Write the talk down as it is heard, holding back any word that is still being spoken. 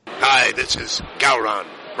Hi, this is Gowron,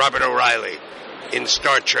 Robert O'Reilly, in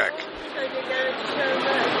Star Trek.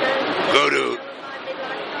 Go to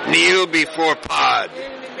Kneel Before Pod.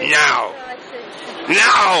 Now.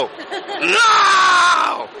 Now!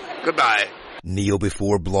 Now! Goodbye. Kneel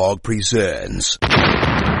Before Blog presents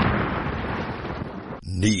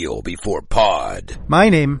Kneel Before Pod. My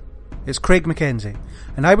name is Craig Mackenzie,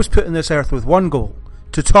 and I was put on this earth with one goal: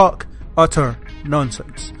 to talk utter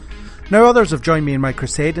nonsense. Now others have joined me in my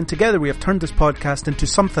crusade, and together we have turned this podcast into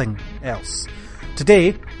something else.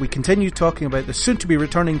 Today, we continue talking about the soon-to-be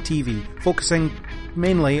returning TV, focusing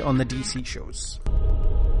mainly on the DC shows.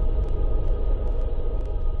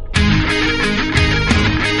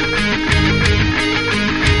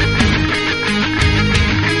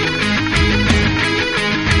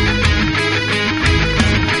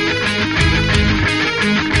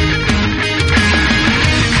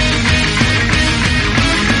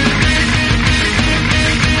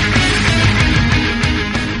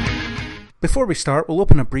 Before we start, we'll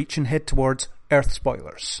open a breach and head towards Earth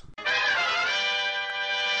spoilers.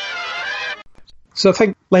 So I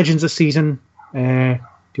think Legends this season, do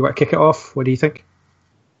you want to kick it off? What do you think?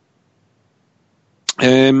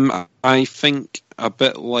 I think a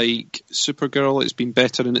bit like Supergirl, it's been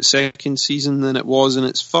better in its second season than it was in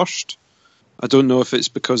its first. I don't know if it's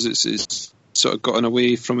because it's sort of gotten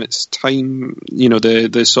away from its time, you know,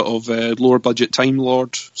 the sort of lower budget Time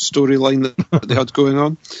Lord storyline that they had going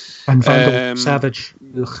on. And Vandal Savage.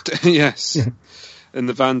 Yes. Yeah. And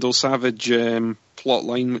the Vandal Savage plot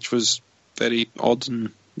line, which was very odd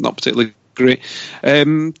and not particularly great.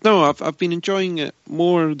 No, I've been enjoying it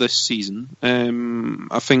more this season.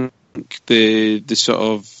 I think the sort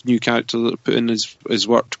of new character that they're put in has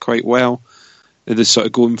worked quite well. The sort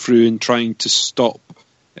of going through and trying to stop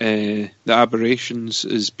the aberrations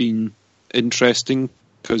has been interesting,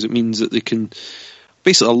 because it means that they can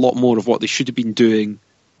basically a lot more of what they should have been doing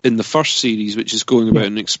in the first series, which is going about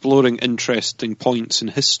and exploring interesting points in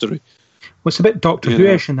history. Well, it's a bit Doctor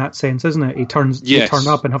Who-ish in that sense, isn't it? They turn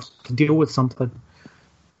up and have to deal with something.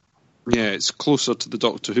 Yeah, it's closer to the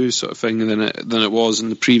Doctor Who sort of thing than it was in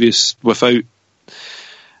the previous, without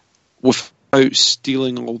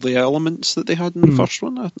stealing all the elements that they had in the first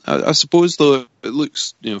one. I suppose, though, it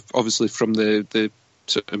looks, you know, obviously from the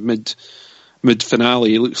sort of mid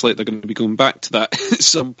finale, it looks like they're going to be going back to that at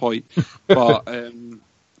some point. But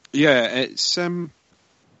yeah, it's I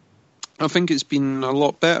think it's been a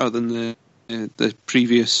lot better than the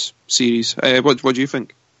previous series. What do you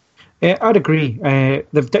think? I'd agree.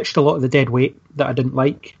 They've ditched a lot of the dead weight that I didn't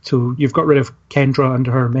like. So you've got rid of Kendra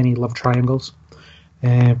under her many love triangles.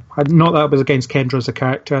 Not that I was against Kendra as a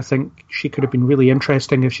character. I think she could have been really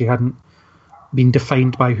interesting if she hadn't been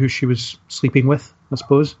defined by who she was sleeping with, I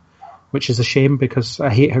suppose, which is a shame, because I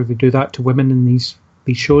hate how they do that to women in these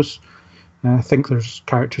shows. I think there's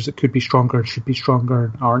characters that could be stronger and should be stronger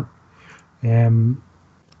and aren't. And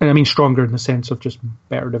I mean stronger in the sense of just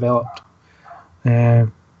better developed.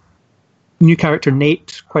 New character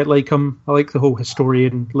Nate, quite like him. I like the whole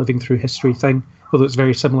historian living through history thing, although it's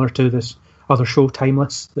very similar to this other show,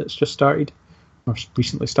 Timeless, that's just started, or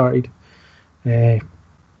recently started. The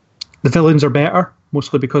villains are better,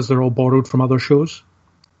 mostly because they're all borrowed from other shows.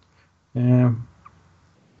 Yeah,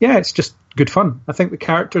 it's just good fun. I think the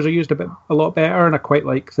characters are used a lot better, and I quite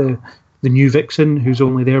like the new Vixen, who's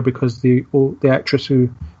only there because the actress who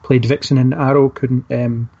played Vixen in Arrow couldn't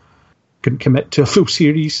commit to a full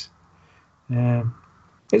series.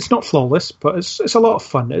 It's not flawless, but it's a lot of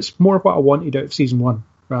fun. It's more what I wanted out of season 1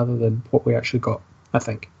 rather than what we actually got, I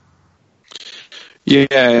think.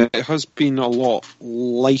 Yeah, it has been a lot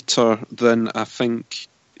lighter than I think.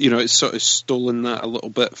 You know, it's sort of stolen that a little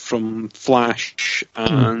bit from Flash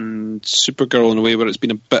and Supergirl in a way, where it's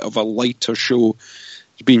been a bit of a lighter show.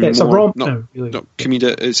 It's been it's more, a romp not, now, really. Not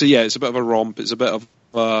comedic. It's a bit of a romp. It's a bit of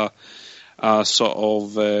a sort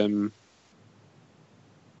of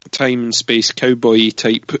time and space cowboy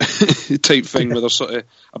type thing, where they're sort of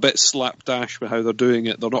a bit slapdash with how they're doing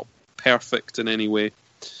it. They're not perfect in any way.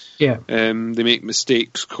 Yeah. They make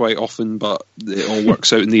mistakes quite often, but it all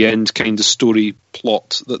works out in the end, kind of story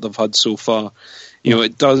plot that they've had so far. You know,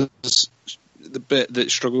 it does. The bit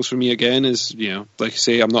that struggles for me again is, you know, like I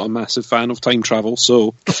say, I'm not a massive fan of time travel,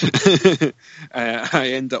 so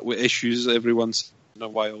I end up with issues every once in a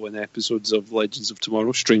while in episodes of Legends of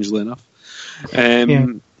Tomorrow, strangely enough.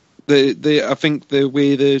 I think the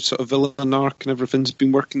way the sort of villain arc and everything's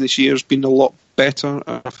been working this year has been a lot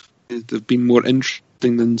better. They've been more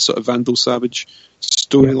interesting than sort of Vandal Savage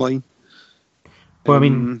storyline. Well, I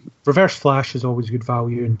mean, Reverse Flash is always good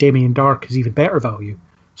value, and Damien Dark is even better value.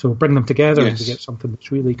 So bring them together and Yes. we get something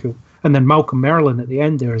that's really cool. And then Malcolm Merlyn at the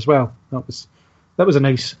end there as well. That was a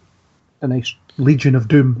nice Legion of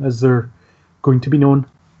Doom, as they're going to be known.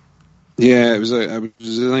 Yeah, it was a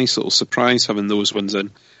nice little surprise having those ones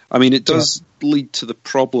in. I mean, it does lead to the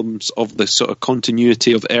problems of the sort of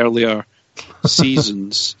continuity of earlier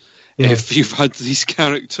seasons. Yeah. If you've had these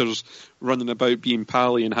characters running about being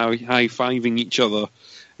pally and high-fiving each other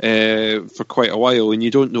for quite a while, and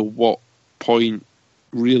you don't know what point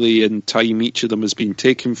really in time each of them has been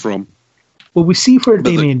taken from. Well, we see where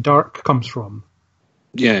Damien Dark comes from.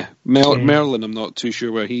 Yeah, Merlin, I'm not too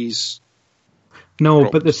sure where he's...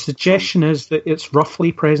 No, but the suggestion is that it's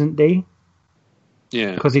roughly present day.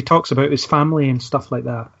 Yeah. Because he talks about his family and stuff like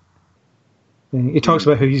that. He talks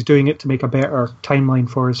about how he's doing it to make a better timeline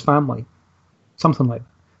for his family. Something like that.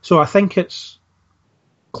 So I think it's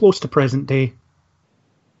close to present day.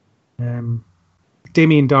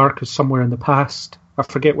 Damien Dark is somewhere in the past. I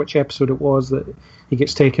forget which episode it was that he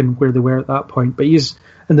gets taken where they were at that point. But he's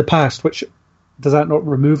in the past, which does that not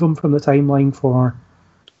remove him from the timeline for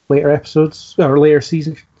later episodes or later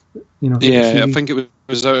seasons? Yeah, I think it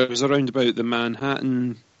was around about the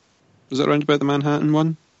Manhattan. Was it around about the Manhattan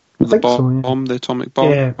one? The bomb, the atomic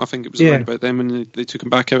bomb. Yeah. I think it was around about them when they took him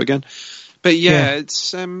back out again. But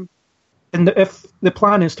it's. And if the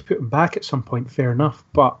plan is to put him back at some point, fair enough.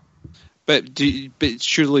 But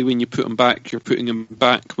surely when you put him back, you're putting him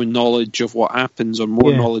back with knowledge of what happens, or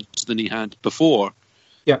more knowledge than he had before.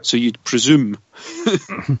 Yeah. So you'd presume.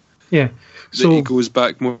 Yeah. That he goes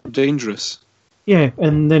back more dangerous. Yeah,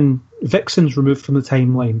 and then Vixen's removed from the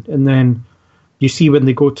timeline, and then you see when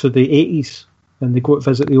they go to the 80s and they go to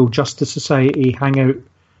visit the old Justice Society, hang out,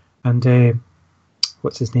 and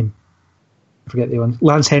what's his name? I forget the one.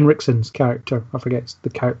 Lance Henriksen's character. I forget the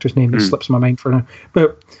character's name. It slips my mind for now.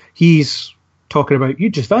 But he's talking about, you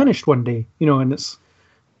just vanished one day, and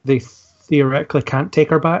they theoretically can't take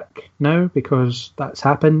her back now because that's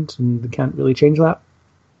happened and they can't really change that.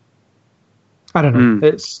 I don't know.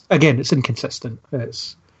 It's inconsistent.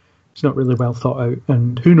 It's not really well thought out,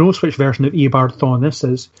 and who knows which version of Eobard Thawne this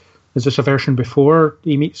is. Is this a version before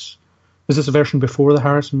he meets? Is this a version before the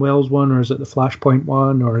Harrison Wells one, or is it the Flashpoint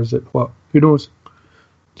one, or is it what? Who knows?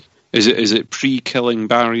 Is it pre-killing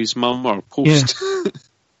Barry's mum or post? Yeah.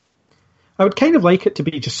 I would kind of like it to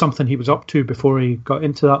be just something he was up to before he got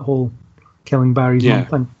into that whole killing Barry's mum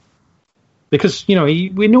thing, because we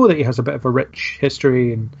know that he has a bit of a rich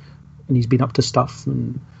history and he's been up to stuff,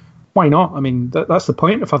 and why not? I mean, that's the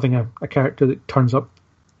point of having a character that turns up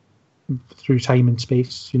through time and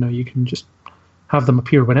space. You can just have them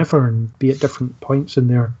appear whenever and be at different points in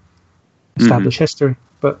their established history.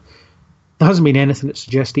 But there hasn't been anything that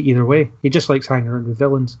suggests it either way. He just likes hanging around with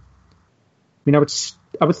villains. I mean,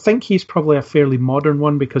 I would think he's probably a fairly modern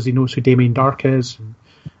one because he knows who Damien Dark is and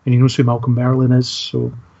he knows who Malcolm Merlyn is.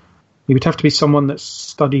 So he would have to be someone that's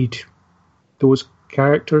studied those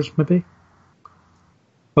characters, maybe.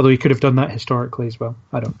 Although he could have done that historically as well.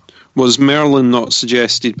 I don't know. Was Merlin not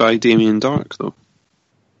suggested by Damien Dark, though?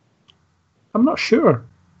 I'm not sure.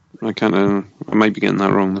 I might be getting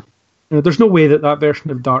that wrong, though. There's no way that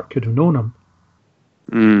version of Dark could have known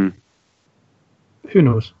him. Who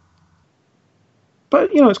knows?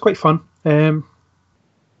 But, it's quite fun.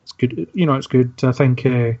 It's good. It's good. I think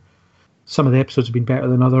some of the episodes have been better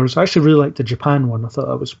than others. I actually really liked the Japan one. I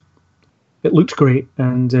thought it looked great,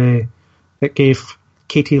 and it gave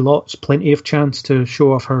Katie Lotz plenty of chance to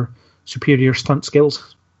show off her superior stunt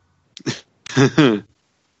skills. And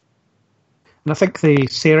I think the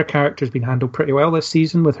Sarah character has been handled pretty well this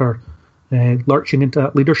season, with her lurching into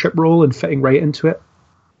that leadership role and fitting right into it.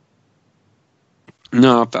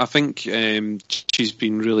 No, I think she's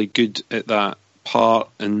been really good at that part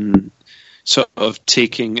and sort of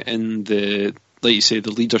taking in the, like you say,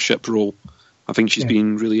 the leadership role. I think she's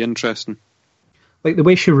been really interesting. Like the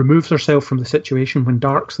way she removes herself from the situation when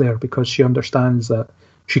Dark's there, because she understands that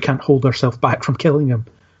she can't hold herself back from killing him.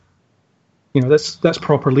 That's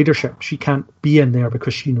proper leadership. She can't be in there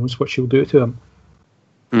because she knows what she'll do to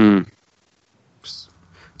him.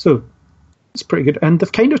 So it's pretty good. And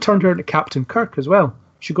they've kind of turned her into Captain Kirk as well.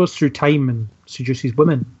 She goes through time and seduces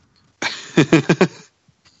women. Which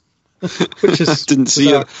is I didn't see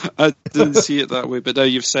it that way, but now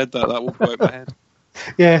you've said that will go out my head.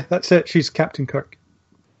 Yeah, that's it. She's Captain Kirk.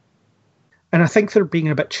 And I think they're being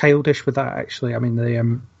a bit childish with that, actually. I mean,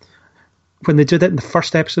 when they did it in the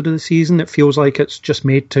first episode of the season, it feels like it's just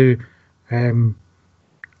made to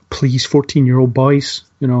please 14-year-old boys,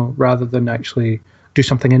 rather than actually do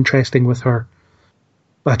something interesting with her.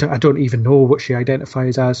 I don't even know what she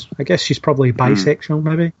identifies as. I guess she's probably bisexual,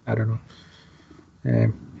 maybe. I don't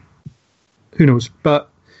know. Who knows? But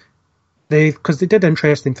because they did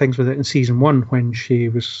interesting things with it in season 1 when she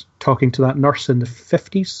was talking to that nurse in the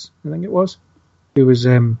 50s, I think it was, who was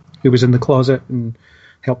in the closet and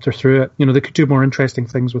helped her through it. They could do more interesting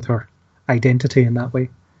things with her identity in that way,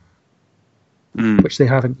 which they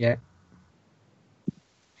haven't yet.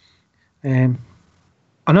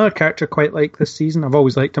 Another character I quite like this season, I've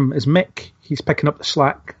always liked him, is Mick. He's picking up the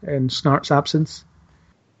slack in Snart's absence.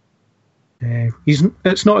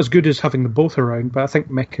 It's not as good as having them both around, but I think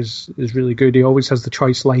Mick is really good. He always has the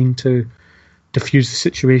choice line to diffuse the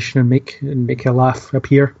situation and make a laugh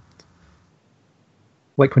appear.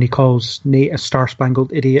 Like when he calls Nate a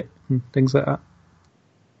star-spangled idiot and things like that.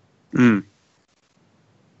 I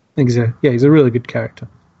think he's a really good character.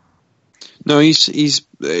 No,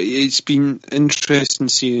 it's been interesting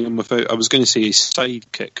seeing him without, I was going to say his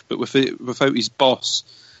sidekick, but without his boss.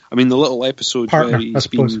 I mean, the little episode partner, where he's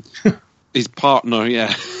been his partner,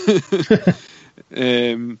 yeah.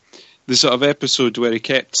 The sort of episode where he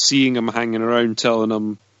kept seeing him hanging around, telling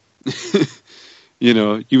him,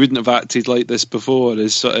 you wouldn't have acted like this before,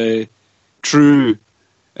 is sort of true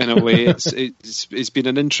in a way. It's been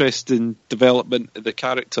an interesting development of the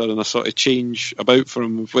character and a sort of change about for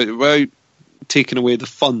him without taking away the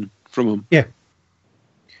fun from him.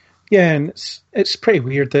 Yeah, and it's pretty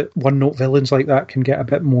weird that one-note villains like that can get a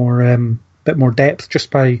bit more depth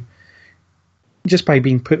just by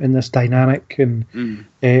being put in this dynamic. And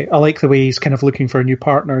I like the way he's kind of looking for a new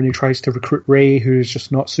partner, and he tries to recruit Ray, who's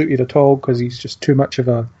just not suited at all because he's just too much of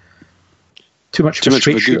a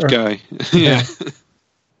straight shooter. Good guy. Yeah.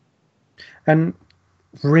 And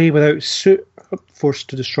Ray without his suit,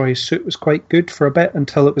 forced to destroy his suit, was quite good for a bit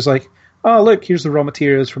until it was like, oh look, here's the raw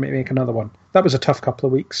materials for me to make another one. That was a tough couple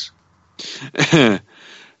of weeks. It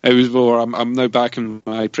was more, I'm now back in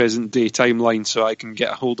my present day timeline so I can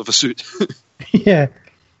get a hold of a suit. Yeah.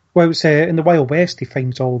 Well, it was, in the Wild West he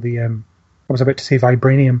finds all the, I was about to say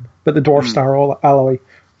vibranium, but the Dwarf Star alloy,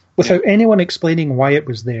 without anyone explaining why it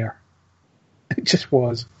was there. It just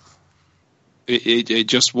was. It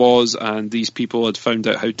just was, and these people had found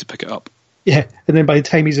out how to pick it up. Yeah, and then by the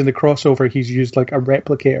time he's in the crossover, he's used like a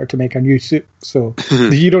replicator to make a new suit. So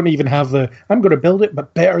you don't even have the, I'm going to build it,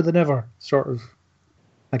 but better than ever sort of,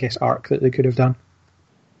 I guess, arc that they could have done.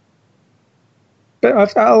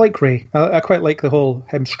 But I like Ray. I quite like the whole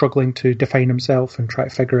him struggling to define himself and try to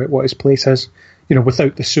figure out what his place is.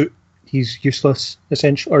 Without the suit, he's useless,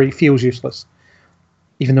 essentially, or he feels useless,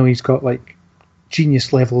 even though he's got like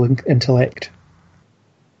genius level intellect.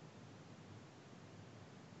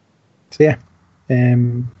 So yeah,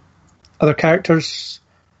 other characters,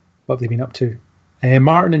 what have they been up to?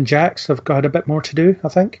 Martin and Jax have got a bit more to do, I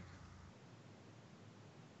think.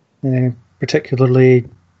 Particularly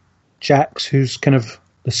Jax, who's kind of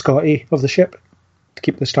the Scotty of the ship, to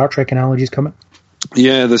keep the Star Trek analogies coming.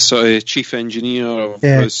 Yeah, the sort of chief engineer of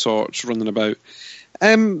those sorts running about.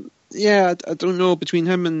 I don't know, between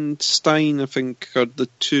him and Stein, I think, are the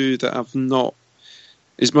two that I've not,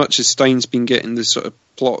 as much as Stein's been getting the sort of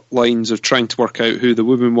plot lines of trying to work out who the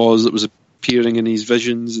woman was that was appearing in his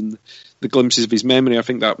visions and the glimpses of his memory, I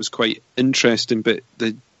think that was quite interesting, but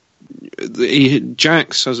the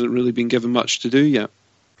Jax hasn't really been given much to do yet.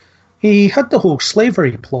 He had the whole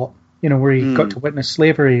slavery plot, where he got to witness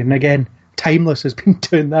slavery, and again, Timeless has been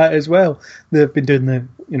doing that as well. They've been doing the,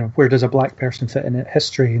 where does a black person fit in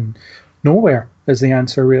history, and nowhere is the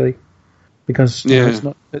answer really, because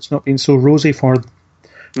it's not been so rosy for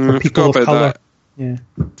people of colour. That. Yeah,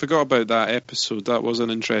 forgot about that episode. That was an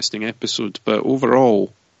interesting episode, but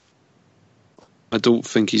overall, I don't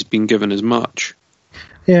think he's been given as much.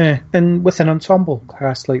 Yeah, and with an ensemble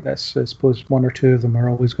cast like this, I suppose one or two of them are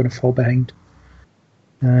always going to fall behind.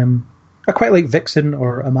 I quite like Vixen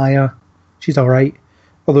or Amaya. She's all right,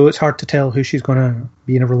 although it's hard to tell who she's going to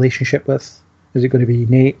be in a relationship with. Is it going to be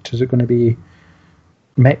Nate? Is it going to be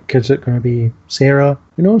Mick? Is it going to be Sarah?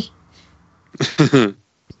 Who knows?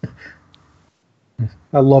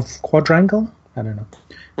 I love Quadrangle. I don't know.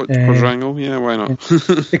 What, Quadrangle? Yeah, why not?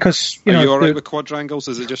 Because are you all right with quadrangles?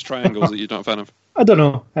 Is it just triangles that you're not a fan of? I don't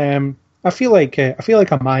know. I feel like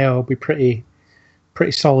Amaya will be pretty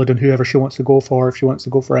solid on whoever she wants to go for, if she wants to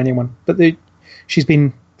go for anyone. But she's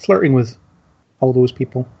been flirting with all those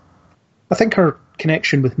people. I think her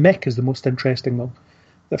connection with Mick is the most interesting, though.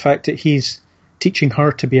 The fact that he's teaching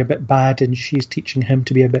her to be a bit bad and she's teaching him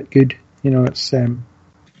to be a bit good. It's a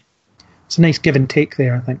nice give and take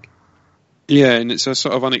there, I think. Yeah, and it's a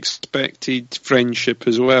sort of unexpected friendship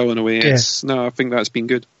as well, in a way. Yeah. I think that's been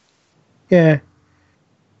good. Yeah.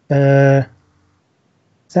 Is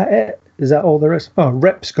that it? Is that all there is? Oh,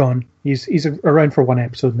 Rip's gone. He's around for one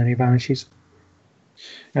episode and then he vanishes.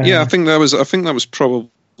 I think that was probably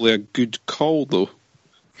a good call, though,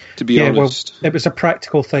 to be honest. Well, it was a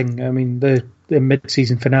practical thing. I mean, the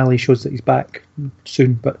mid-season finale shows that he's back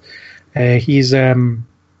soon, but he's the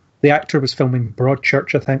actor was filming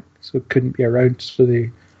Broadchurch, I think, so couldn't be around, so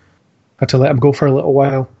they had to let him go for a little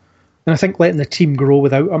while. And I think letting the team grow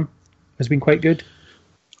without him has been quite good.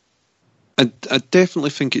 I definitely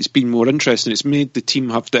think it's been more interesting. It's made the team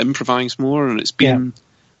have to improvise more, and it's been,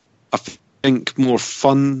 I think, more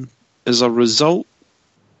fun as a result.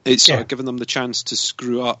 It's sort of given them the chance to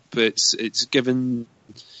screw up. It's given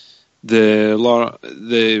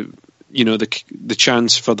the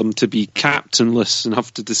chance for them to be captainless and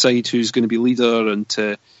have to decide who's going to be leader and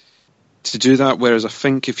to do that. Whereas I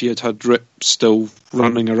think if you had Rip still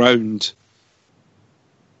running around,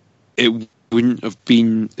 it wouldn't have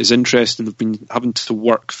been as interesting. They've been having to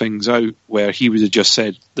work things out where he would have just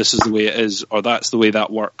said, "This is the way it is," or "That's the way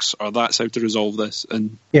that works," or "That's how to resolve this."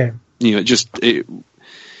 And it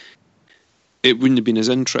wouldn't have been as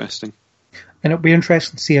interesting. And it'll be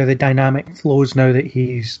interesting to see how the dynamic flows now that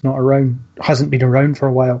he's not around, hasn't been around for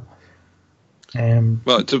a while.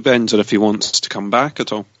 Well, it depends on if he wants to come back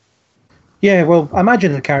at all. Yeah, well, I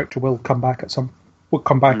imagine the character will come back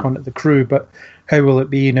onto the crew, but how will it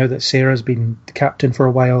be now that Sarah's been the captain for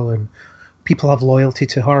a while and people have loyalty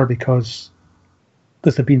to her because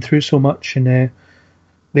they've been through so much, and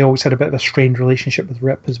they always had a bit of a strained relationship with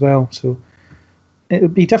Rip as well, so it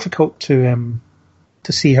would be difficult to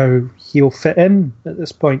see how he'll fit in at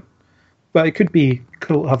this point. But it could be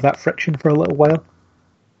cool to have that friction for a little while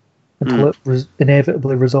until it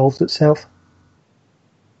inevitably resolves itself.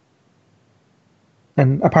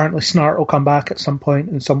 And apparently Snart will come back at some point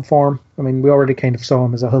in some form. I mean, we already kind of saw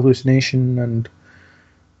him as a hallucination, and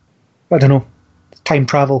I don't know, time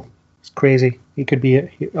travel. It's crazy. He could be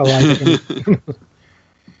alive again.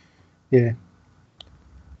 Yeah.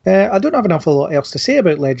 I don't have an awful lot else to say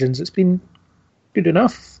about Legends. It's been good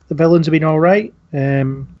enough. The villains have been all right.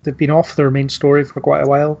 They've been off their main story for quite a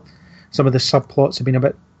while. Some of the subplots have been a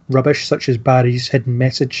bit rubbish, such as Barry's hidden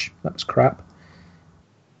message. That was crap.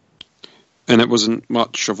 And it wasn't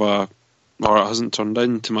much of or it hasn't turned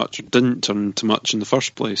into much, or didn't turn into much in the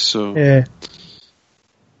first place. So yeah.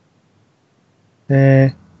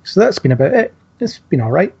 So that's been about it. It's been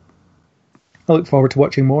all right. I look forward to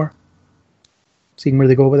watching more, seeing where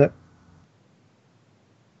they go with it.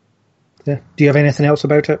 Yeah. Do you have anything else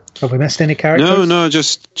about it? Have we missed any characters? No,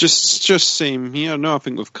 just same here. No, I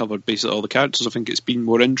think we've covered basically all the characters. I think it's been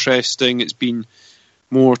more interesting. It's been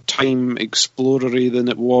more time explorery than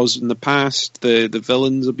it was in the past. The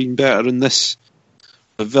villains have been better in this.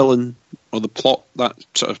 The villain or the plot, that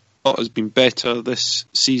sort of plot has been better this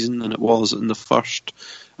season than it was in the first.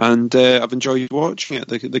 And I've enjoyed watching it.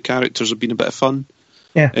 The characters have been a bit of fun.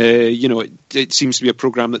 Yeah. It seems to be a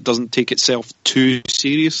program that doesn't take itself too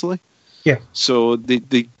seriously. Yeah. So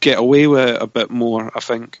they get away with it a bit more, I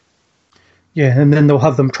think. Yeah, and then they'll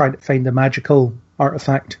have them trying to find the magical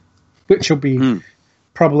artifact, which will be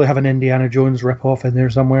probably have an Indiana Jones rip-off in there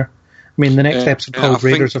somewhere. I mean, the next episode called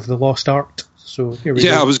Raiders of the Lost Ark. So here we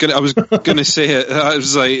go. I was gonna say it. I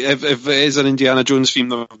was like, if it is an Indiana Jones theme,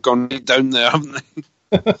 they've gone right down there, haven't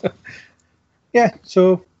they? Yeah,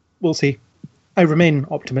 so we'll see. I remain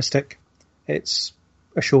optimistic. It's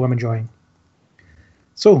a show I'm enjoying.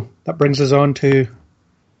 So that brings us on to,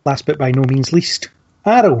 last but by no means least,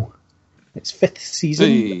 Arrow. Its 5th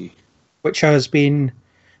season, which has been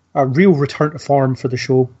a real return to form for the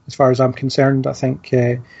show, as far as I'm concerned. I think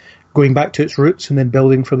going back to its roots and then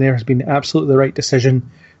building from there has been absolutely the right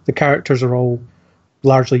decision. The characters are all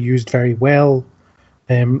largely used very well.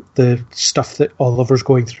 The stuff that Oliver's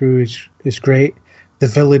going through is great. The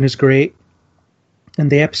villain is great.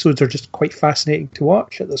 And the episodes are just quite fascinating to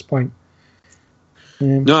watch at this point.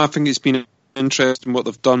 No, I think it's been interesting what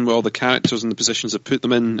they've done with all the characters and the positions they've put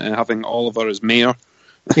them in. Having Oliver as mayor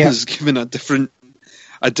has given a different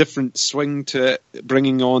swing to it,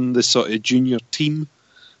 bringing on the sort of junior team,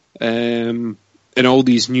 and all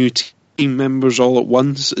these new team members all at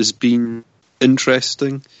once has been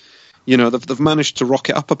interesting. You know, they've managed to rock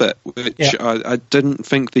it up a bit, which I didn't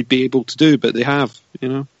think they'd be able to do, but they have. You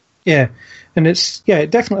know. Yeah, and it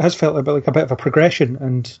definitely has felt like a bit of a progression,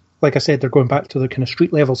 and like I said, they're going back to the kind of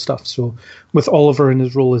street level stuff. So with Oliver in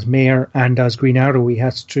his role as mayor and as Green Arrow, he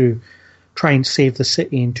has to try and save the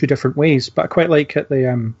city in 2 different ways. But I quite like at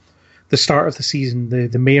the start of the season,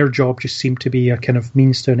 the mayor job just seemed to be a kind of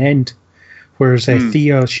means to an end. Whereas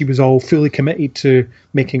Thea, she was all fully committed to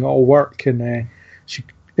making it all work, and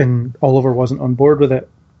Oliver wasn't on board with it,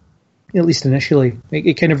 at least initially.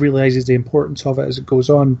 He kind of realises the importance of it as it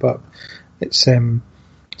goes on, but it's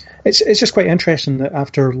just quite interesting that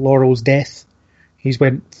after Laurel's death, he's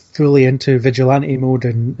went fully into vigilante mode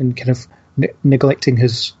and kind of neglecting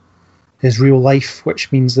his real life,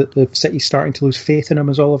 which means that the city's starting to lose faith in him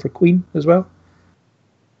as Oliver Queen as well.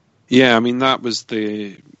 Yeah, I mean, that was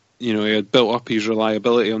he had built up his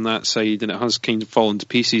reliability on that side, and it has kind of fallen to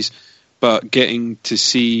pieces. But getting to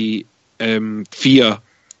see Fia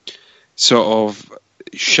sort of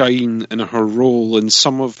shine in her role, and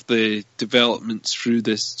some of the developments through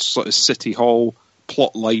this sort of City Hall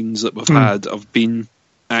plot lines that we've had have been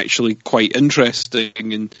actually quite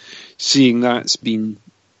interesting, and seeing that's been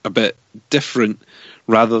a bit different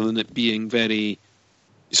rather than it being very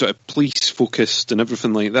sort of police focused and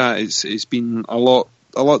everything like that. It's been a lot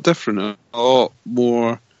different, a lot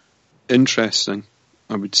more interesting,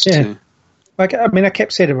 I would say. I mean, I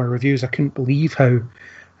kept saying in my reviews I couldn't believe how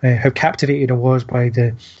captivated I was by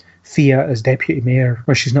the Fia as deputy mayor.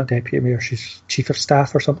 Well, she's not deputy mayor; she's chief of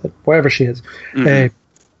staff or something, whatever she is. Mm-hmm.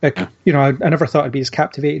 I never thought I'd be as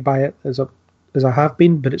captivated by it as I have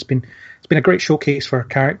been, but it's been a great showcase for her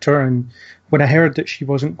character. And when I heard that she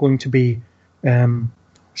wasn't going to be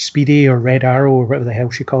Speedy or Red Arrow or whatever the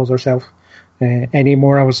hell she calls herself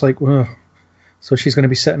anymore, I was like, oh, so she's going to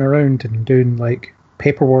be sitting around and doing like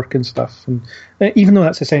paperwork and stuff. And even though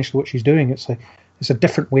that's essentially what she's doing, it's a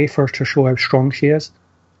different way for her to show how strong she is,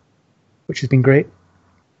 which has been great.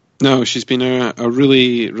 No, she's been a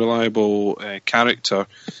really reliable character.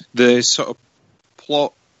 The sort of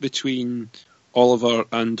plot between Oliver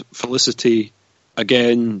and Felicity,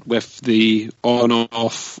 again, with the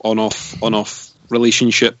on-off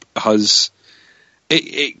relationship,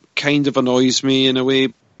 it kind of annoys me in a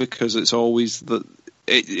way, because it's always that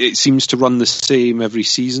it seems to run the same every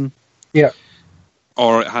season. Yeah.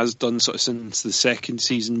 Or it has done sort of since the second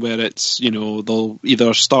season, where it's, they'll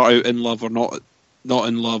either start out in love or not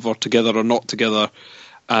in love, or together or not together,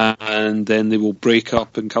 and then they will break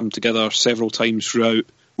up and come together several times throughout,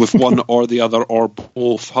 with one or the other or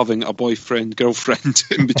both having a boyfriend, girlfriend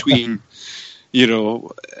in between.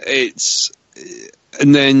 It's...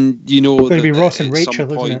 And then, it's going to be Ross and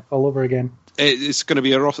Rachel, isn't it? All over again. It's going to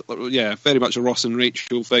be very much a Ross and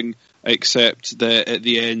Rachel thing, except that at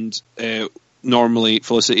the end, normally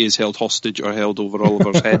Felicity is held hostage or held over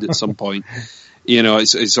Oliver's head at some point.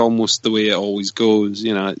 It's almost the way it always goes.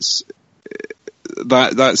 It's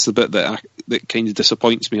that's the bit that kind of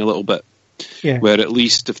disappoints me a little bit. Yeah. Where at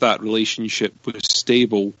least if that relationship was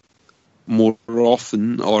stable more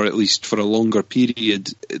often, or at least for a longer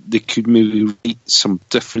period, they could maybe write some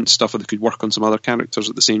different stuff, or they could work on some other characters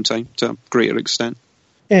at the same time to a greater extent.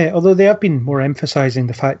 Yeah, although they have been more emphasising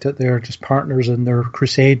the fact that they're just partners in their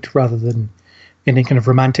crusade rather than any kind of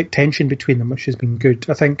romantic tension between them, which has been good.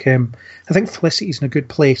 I think Felicity's in a good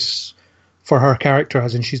place for her character,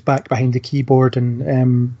 as in she's back behind the keyboard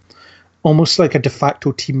and almost like a de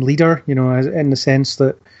facto team leader, in the sense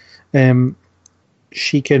that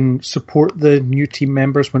she can support the new team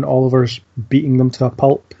members when Oliver's beating them to a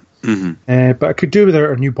pulp. Mm-hmm. But I could do without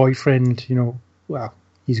her new boyfriend, well,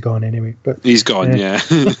 he's gone anyway. But he's gone, yeah.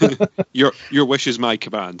 Your wish is my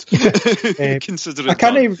command. Consider it. I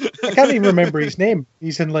can't even remember his name.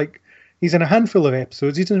 He's in a handful of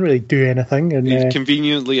episodes. He doesn't really do anything. And he's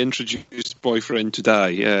conveniently introduced boyfriend to die.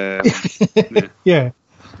 Yeah. Yeah.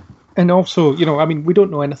 And also, we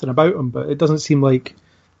don't know anything about him, but it doesn't seem like,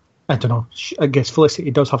 I don't know, I guess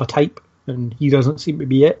Felicity does have a type, and he doesn't seem to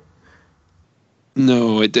be it.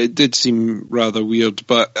 No, it did seem rather weird,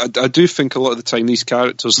 but I do think a lot of the time these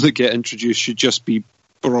characters that get introduced should just be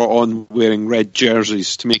brought on wearing red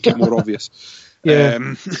jerseys to make it more obvious.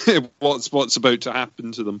 Yeah. What's about to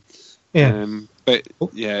happen to them. Yeah. But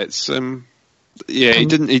yeah, it's he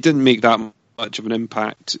didn't make that much of an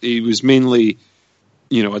impact. He was mainly,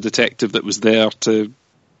 a detective that was there to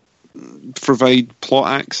provide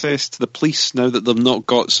plot access to the police now that they've not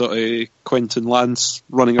got sort of Quentin Lance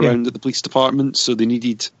running around at the police department, so they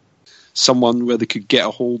needed someone where they could get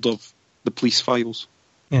a hold of the police files.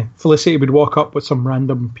 Yeah, Felicity would walk up with some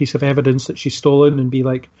random piece of evidence that she's stolen and be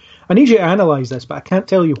like, I need you to analyse this, but I can't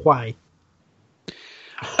tell you why.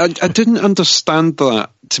 I didn't understand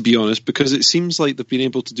that, to be honest, because it seems like they've been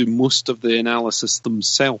able to do most of the analysis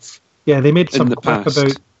themselves. Yeah, they made some quack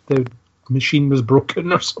about the machine was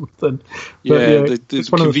broken or something. The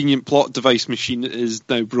convenient plot device machine is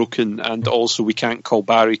now broken, and also we can't call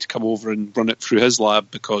Barry to come over and run it through his lab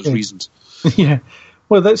because reasons. Yeah,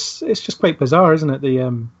 well, it's just quite bizarre, isn't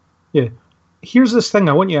it? Here's this thing,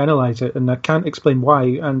 I want you to analyse it, and I can't explain why,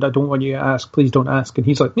 and I don't want you to ask, please don't ask. And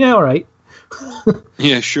he's like, yeah, all right.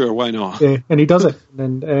 Yeah, sure, why not? Yeah, and he does it.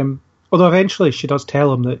 And although eventually she does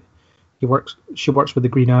tell him that she works with the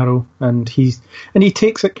Green Arrow, and he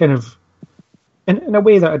takes it kind of in a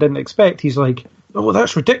way that I didn't expect. He's like, oh,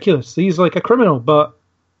 that's ridiculous. He's like a criminal, but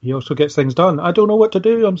he also gets things done. I don't know what to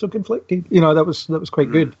do. I'm so conflicted. That was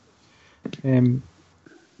quite good. And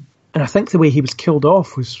I think the way he was killed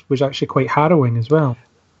off was actually quite harrowing as well.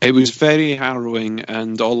 It was very harrowing,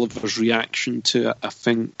 and Oliver's reaction to it, I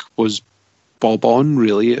think, was bob on.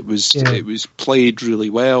 Really, it was played really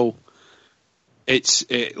well.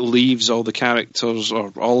 It leaves all the characters,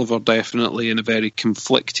 or Oliver definitely, in a very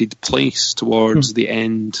conflicted place towards the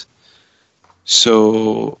end.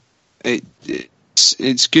 So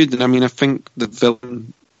it's good, and I mean, I think the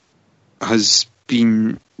villain has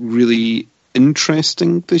been really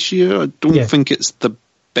interesting this year. I don't think it's the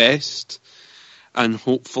best, and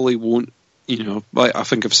hopefully won't. I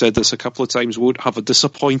think I've said this a couple of times. Won't have a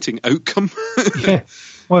disappointing outcome. Yeah.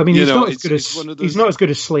 Well, I mean, he's not as good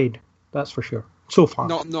as Slade. That's for sure. So far,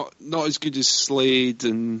 not as good as Slade,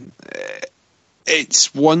 and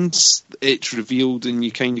it's once it's revealed, and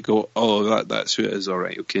you kind of go, "Oh, that's who it is." All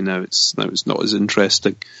right, okay, now it's not as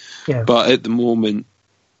interesting. Yeah. But at the moment,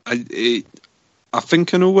 I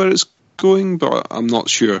think I know where it's going, but I'm not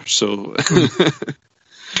sure. So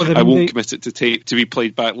I won't commit it to be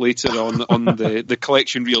played back later on the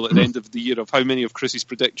collection reel at the end of the year of how many of Chris's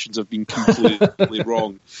predictions have been completely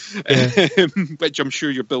wrong, which I'm sure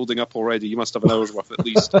you're building up already. You must have an hour's worth at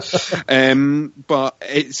least. But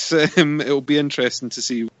it'll be interesting to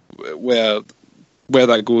see where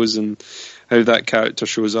that goes and how that character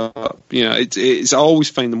shows up. It's I always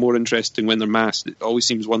find them more interesting when they're masked. It always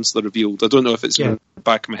seems once they're revealed. I don't know if it's in the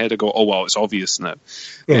back of my head I go, oh well, it's obvious now.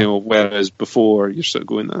 Yeah. Whereas before you're sort of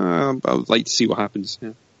going, I would like to see what happens.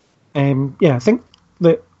 I think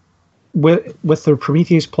that with their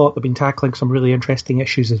Prometheus plot, they've been tackling some really interesting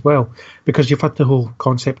issues as well, because you've had the whole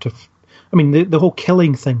concept of, I mean, the whole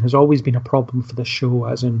killing thing has always been a problem for this show,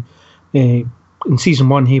 as in season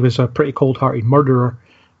 1 he was a pretty cold-hearted murderer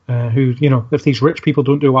who, if these rich people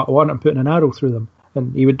don't do what I want, I'm putting an arrow through them,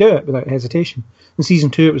 and he would do it without hesitation. In season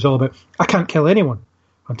 2 it was all about, I can't kill anyone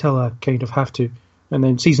until I kind of have to, and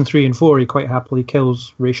then season 3 and 4 he quite happily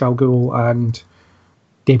kills Ra's al Ghul and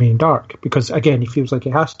Damien Dark, because again he feels like he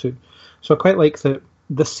has to. So I quite like that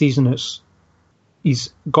this season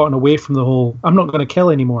he's gotten away from the whole I'm not going to kill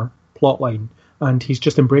anymore plotline, and he's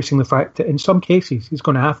just embracing the fact that in some cases he's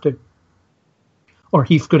going to have to, or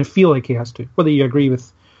he's going to feel like he has to. Whether you agree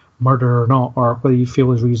with murder or not, or whether you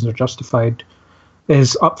feel his reasons are justified,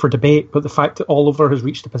 is up for debate, but the fact that Oliver has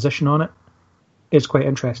reached a position on it is quite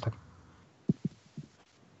interesting.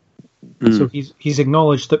 So he's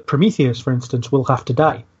acknowledged that Prometheus, for instance, will have to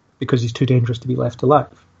die because he's too dangerous to be left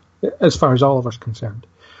alive, as far as Oliver's concerned.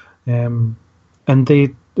 And they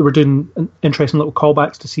were doing interesting little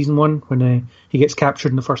callbacks to season 1 when he gets captured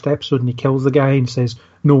in the first episode and he kills the guy and says,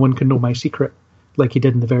 no one can know my secret, like he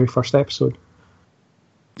did in the very first episode.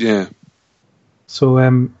 Yeah. So, I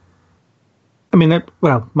mean,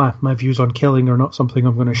 my views on killing are not something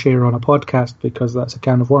I'm going to share on a podcast because that's a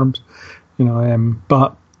can of worms,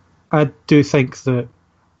 but I do think that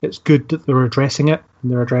it's good that they're addressing it, and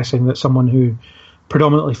they're addressing that someone who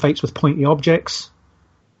predominantly fights with pointy objects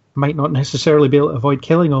might not necessarily be able to avoid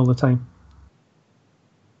killing all the time.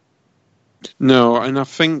 No, and I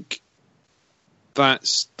think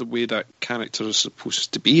that's the way that character is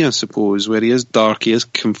supposed to be, I suppose, where he is dark, he is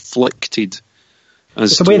conflicted.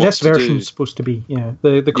 It's the way this version is supposed to be, yeah.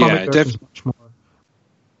 The comic version is much more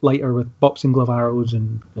lighter with boxing glove arrows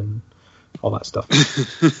and all that stuff.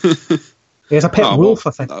 He has a pet wolf,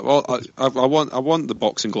 I think. I want the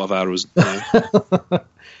boxing glove arrows now.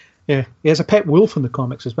 Yeah, he has a pet wolf in the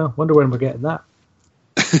comics as well. Wonder when we're getting that.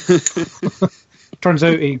 Turns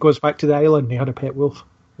out he goes back to the island and he had a pet wolf.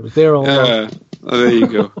 It was there all along. There you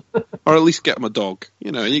go. Or at least get him a dog.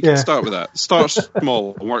 You can start with that. Start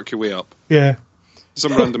small and work your way up. Yeah.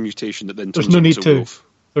 Some random mutation that then turns into a wolf.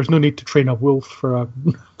 There's no need to train a wolf for a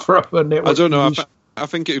network. I don't know. I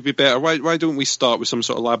think it would be better. Why don't we start with some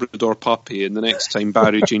sort of Labrador puppy, and the next time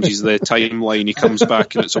Barry changes the timeline, he comes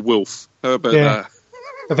back and it's a wolf? How about that?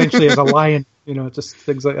 Eventually, as a lion, just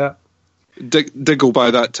things like that. Diggle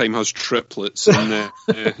by that time has triplets and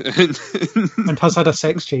has had a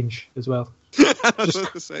sex change as well. A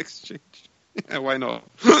sex change. Yeah, why not?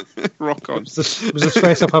 Rock on. It was the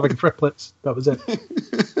stress of having triplets. That was it.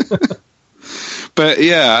 But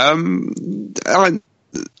yeah, I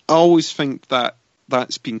always think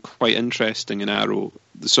that's been quite interesting in Arrow,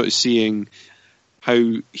 sort of seeing how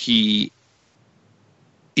he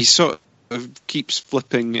sort of keeps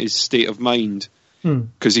flipping his state of mind,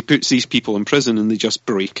 because he puts these people in prison and they just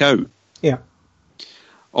break out. Yeah.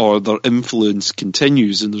 Or their influence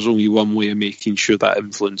continues, and there's only one way of making sure that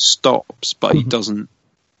influence stops, but he doesn't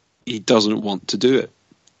want to do it.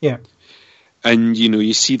 Yeah. And,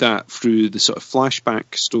 you see that through the sort of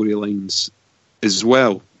flashback storylines as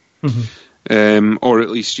well. Mm-hmm. Or at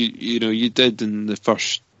least, you did in the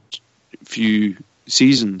first few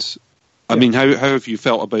seasons. I mean, how have you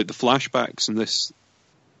felt about the flashbacks in this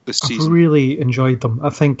season? I've really enjoyed them.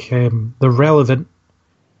 I think they're relevant.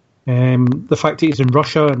 The fact that he's in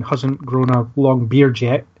Russia and hasn't grown a long beard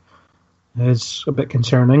yet is a bit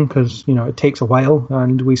concerning because, it takes a while,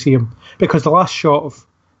 and we see him... Because the last shot of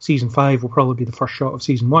Season 5 will probably be the first shot of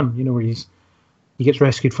Season 1, where he gets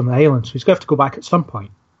rescued from the island. So he's going to have to go back at some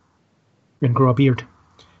point and grow a beard.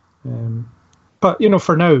 But,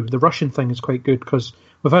 for now, the Russian thing is quite good because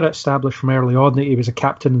we've had it established from early on that he was a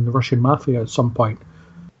captain in the Russian mafia at some point.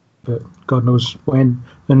 But God knows when.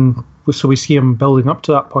 And so we see him building up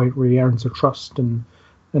to that point where he earns their trust and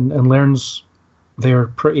learns their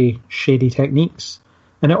pretty shady techniques.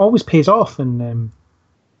 And it always pays off in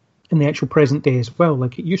the actual present day as well,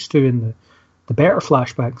 like it used to in the better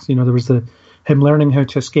flashbacks. There was him learning how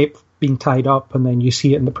to escape being tied up, and then you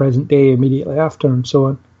see it in the present day immediately after, and so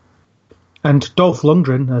on. And Dolph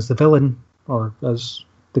Lundgren as the villain, or as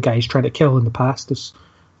the guy he's trying to kill in the past,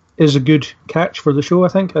 is a good catch for the show, I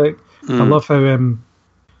think. I love how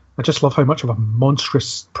I just love how much of a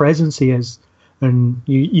monstrous presence he is, and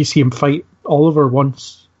you see him fight Oliver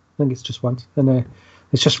once. I think it's just once, and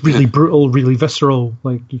it's just really brutal, really visceral.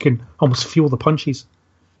 Like you can almost feel the punches.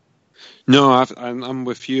 No, I'm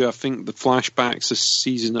with you. I think the flashbacks this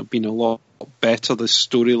season have been a lot better. The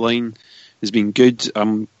storyline has been good.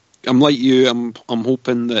 I'm like you. I'm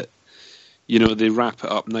hoping that they wrap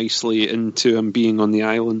it up nicely into him being on the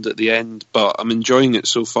island at the end. But I'm enjoying it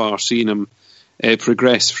so far, seeing him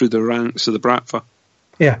progress through the ranks of the Bratva.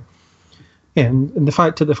 Yeah, and the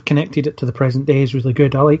fact that they've connected it to the present day is really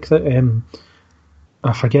good. I like that.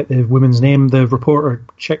 I forget the woman's name, the reporter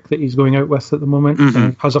chick that he's going out with at the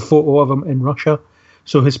moment, has a photo of him in Russia.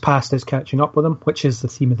 So his past is catching up with him, which is the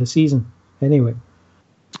theme of the season, anyway.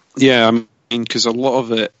 Yeah, I mean, because a lot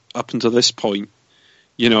of it, up until this point,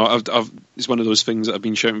 it's one of those things that I've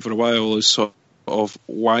been shouting for a while, is sort of,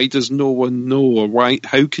 why does no one know, or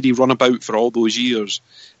how could he run about for all those years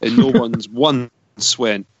and no one's once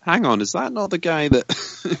went, hang on, is that not the guy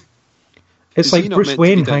that... It's like Bruce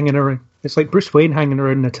Wayne hanging around. It's like Bruce Wayne hanging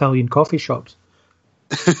around in Italian coffee shops.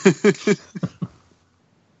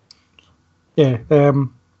 Yeah,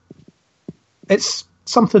 it's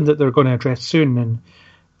something that they're going to address soon, and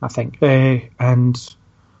I think, and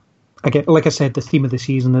again, like I said, the theme of the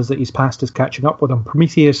season is that his past is catching up with him.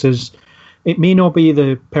 Prometheus it may not be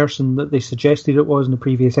the person that they suggested it was in the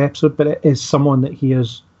previous episode, but it is someone that he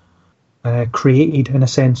has created in a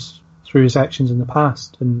sense through his actions in the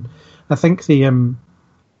past, and I think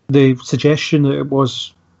the suggestion that it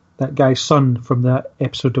was that guy's son from that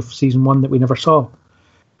episode of season 1 that we never saw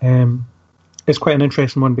is quite an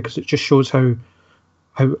interesting one, because it just shows how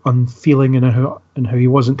unfeeling and how he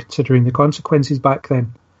wasn't considering the consequences back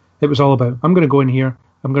then. It was all about, I'm going to go in here,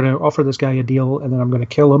 I'm going to offer this guy a deal, and then I'm going to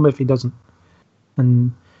kill him if he doesn't.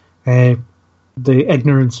 And the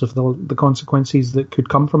ignorance of the consequences that could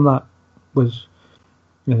come from that was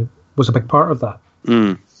a big part of that.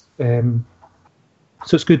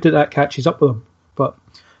 So it's good that catches up with him. But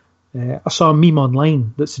I saw a meme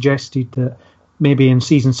online that suggested that maybe in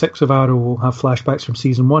season 6 of Arrow we'll have flashbacks from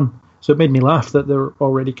season 1. So it made me laugh that they're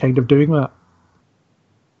already kind of doing that.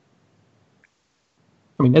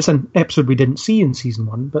 I mean, it's an episode we didn't see in season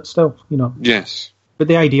 1, but still, Yes. But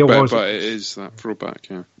the idea was... But it is that throwback,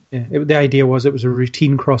 yeah. Yeah, the idea was it was a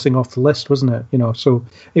routine crossing off the list, wasn't it? So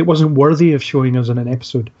it wasn't worthy of showing us in an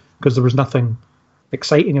episode because there was nothing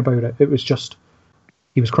exciting about it. It was just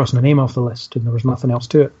he was crossing a name off the list and there was nothing else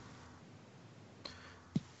to it.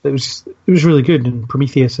 It was really good, and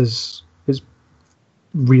Prometheus is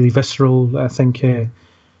really visceral. I think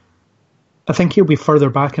he'll be further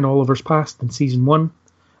back in Oliver's past than season 1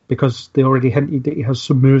 because they already hinted that he has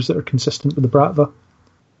some moves that are consistent with the Bratva.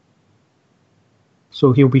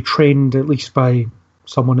 So he'll be trained at least by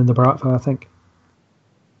someone in the Bratva, I think.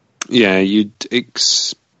 Yeah, you'd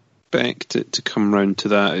expect it to come round to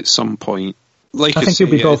that at some point. Like I think he'll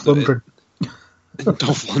be Dolph Lundgren.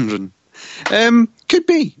 Dolph Lundgren. Could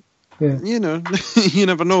be. Yeah. You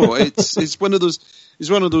never know. It's one of those. It's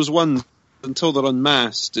one of those ones. Until they're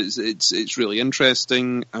unmasked, it's really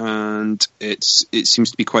interesting, and it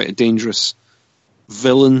seems to be quite a dangerous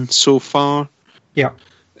villain so far. Yeah.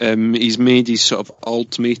 He's made his sort of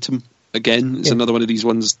ultimatum again. It's another one of these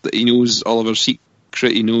ones that he knows Oliver's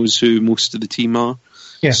secret. He knows who most of the team are.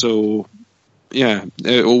 Yeah. So, yeah,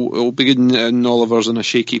 it'll begin in Oliver's in a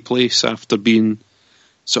shaky place after being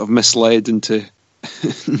sort of misled into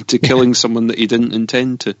killing someone that he didn't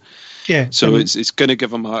intend to. Yeah. So it's going to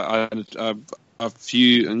give him a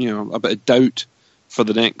few, a bit of doubt for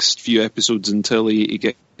the next few episodes until he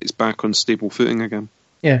gets back on stable footing again.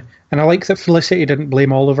 Yeah, and I like that Felicity didn't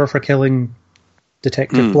blame Oliver for killing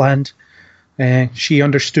Detective Bland. She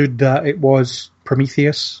understood that it was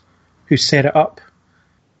Prometheus who set it up,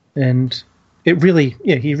 and he really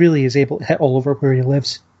is able to hit Oliver where he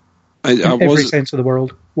lives. In every sense of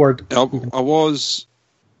the word. I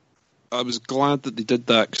was glad that they did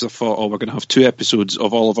that, because I thought, we're going to have 2 episodes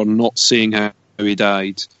of Oliver not saying how he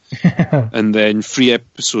died, and then 3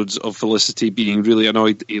 episodes of Felicity being really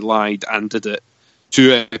annoyed that he lied and did it.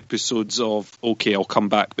 2 episodes of, okay, I'll come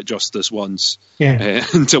back, but just this once. Yeah.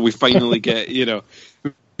 Until we finally get, an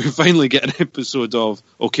episode of,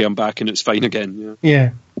 okay, I'm back and it's fine again.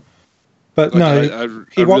 Yeah. But no,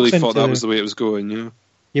 I really thought that was the way it was going. Yeah.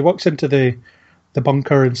 He walks into the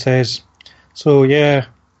bunker and says, "So yeah,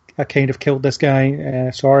 I kind of killed this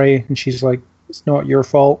guy. Sorry." And she's like, "It's not your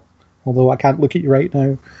fault, although I can't look at you right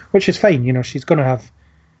now," which is fine. She's going to have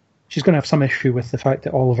some issue with the fact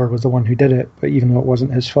that Oliver was the one who did it, but even though it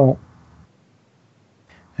wasn't his fault.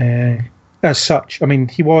 As such, I mean,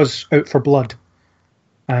 he was out for blood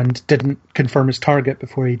and didn't confirm his target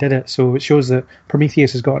before he did it, so it shows that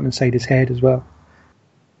Prometheus has gotten inside his head as well.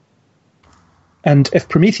 And if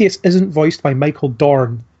Prometheus isn't voiced by Michael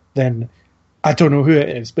Dorn, then I don't know who it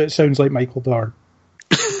is, but it sounds like Michael Dorn.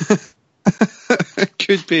 It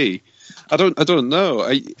could be. I don't know.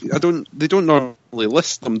 They don't normally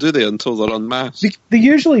list them, do they, until they're unmasked? They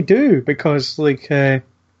usually do, because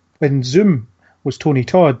when Zoom was Tony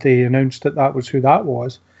Todd, they announced that was who that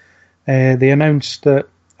was. They announced that,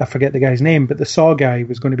 I forget the guy's name, but the Saw guy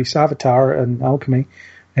was going to be Savitar in Alchemy.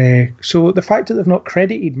 So the fact that they've not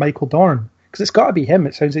credited Michael Dorn, because it's got to be him,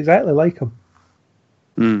 it sounds exactly like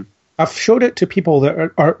him. I've showed it to people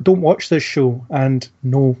that don't watch this show and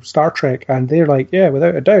know Star Trek, and they're like, yeah,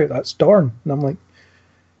 without a doubt, that's Dorn. And I'm like,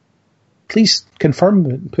 please confirm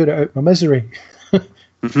it and put it out my misery.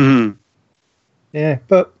 Yeah,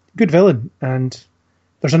 but good villain. And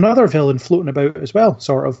there's another villain floating about as well,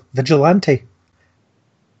 sort of, Vigilante.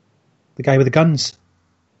 The guy with the guns.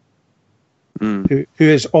 Who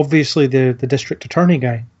is obviously the district attorney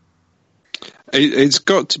guy. It's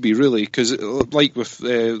got to be, really, because like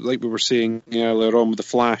we were saying earlier on with the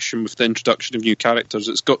Flash and with the introduction of new characters,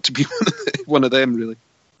 it's got to be one of them, really.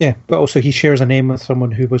 Yeah, but also he shares a name with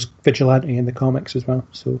someone who was Vigilante in the comics as well.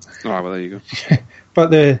 So, well, there you go.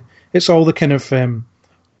 But it's all the kind of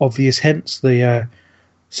obvious hints.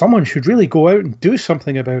 Someone should really go out and do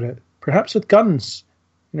something about it, perhaps with guns.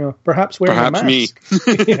 Perhaps wearing a mask. Me.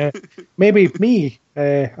 Yeah, maybe me.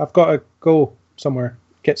 I've got to go somewhere,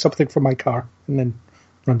 get something from my car, and then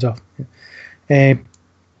runs off.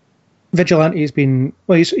 Vigilante's been,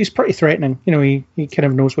 he's pretty threatening. He kind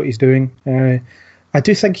of knows what he's doing. I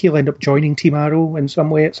do think he'll end up joining Team Arrow in some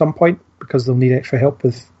way at some point, because they'll need extra help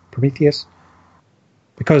with Prometheus.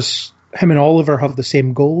 Because him and Oliver have the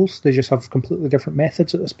same goals, they just have completely different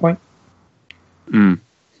methods at this point. They're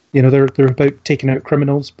about taking out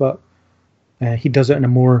criminals, but he does it in a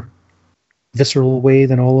more visceral way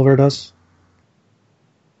than Oliver does.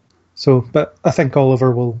 So, but I think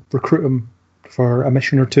Oliver will recruit him for a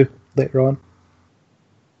mission or 2 later on.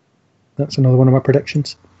 That's another one of my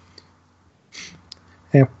predictions.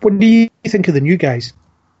 What do you think of the new guys?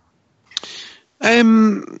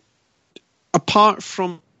 Apart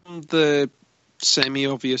from the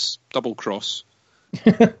semi-obvious double cross,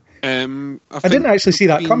 I didn't actually see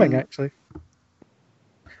that coming, actually.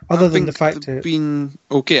 Other than the fact that...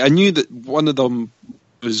 I knew that one of them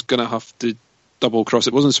was going to have to double cross.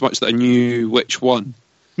 It wasn't so much that I knew which one,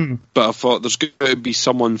 but I thought there's going to be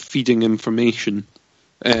someone feeding information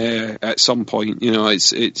at some point.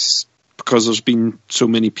 It's because there's been so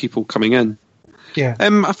many people coming in. Yeah.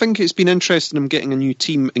 I think it's been interesting in getting a new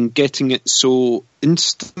team and getting it so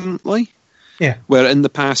instantly. Yeah. Where in the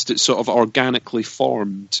past it's sort of organically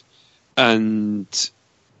formed, and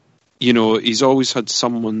he's always had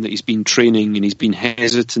someone that he's been training and he's been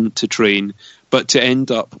hesitant to train, but to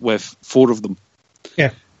end up with 4 of them,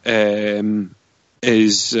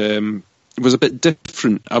 was a bit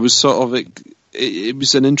different. I was sort of it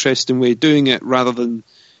was an interesting way of doing it, rather than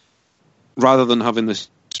having this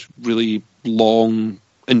really long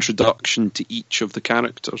introduction to each of the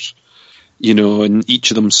characters, and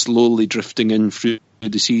each of them slowly drifting in through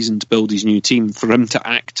the season to build his new team, for him to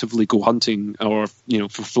actively go hunting, or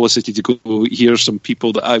for Felicity to go, here's some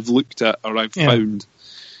people that I've looked at or I've found,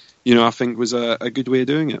 I think was a good way of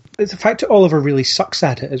doing it. It's the fact that Oliver really sucks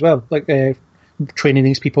at it as well. Like, training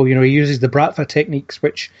these people. You know, he uses the Bratva techniques,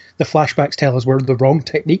 which the flashbacks tell us were the wrong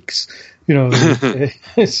techniques. You know,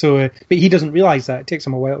 but he doesn't realise that. It takes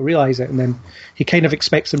him a while to realise it, and then he kind of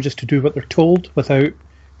expects them just to do what they're told without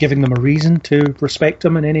giving them a reason to respect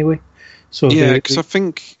them in any way. So yeah, because I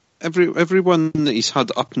think everyone that he's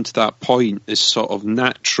had up until that point is sort of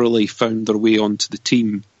naturally found their way onto the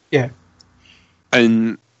team. Yeah.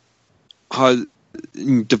 And had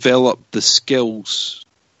developed the skills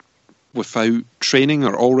without training,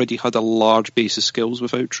 or already had a large base of skills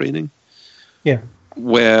without training. Yeah.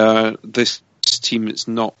 Where this team, it's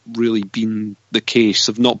not really been the case.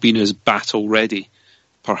 They've not been as battle ready,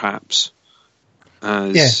 perhaps,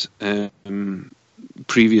 as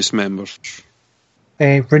previous members.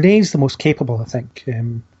 Renee's the most capable, I think. I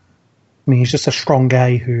mean, he's just a strong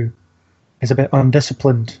guy who is a bit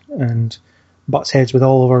undisciplined and butts heads with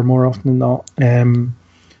Oliver more often than not.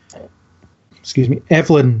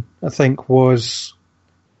 Evelyn, I think, was...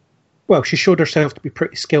 Well, she showed herself to be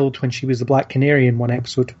pretty skilled when she was the Black Canary in one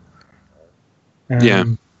episode.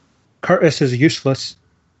 Curtis is useless.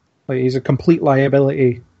 Like, he's a complete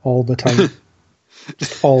liability all the time.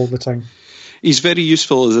 Just all the time. He's very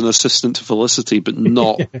useful as an assistant to Felicity, but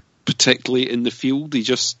not particularly in the field. He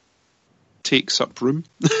just takes up room.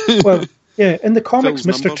 Well, yeah, in the comics,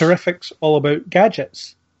 Fills Mr. numbers. Terrific's all about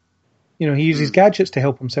gadgets. You know, he uses gadgets to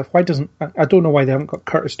help himself. I don't know why they haven't got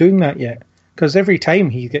Curtis doing that yet. Because every time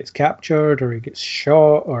he gets captured, or he gets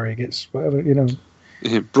shot, or he gets whatever, you know.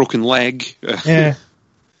 Broken leg. Yeah.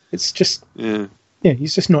 It's just... Yeah. Yeah,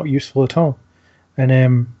 he's just not useful at all.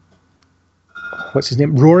 And, what's his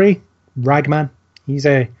name? Rory? Ragman. He's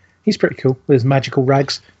pretty cool with his magical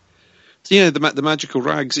rags. Yeah, the magical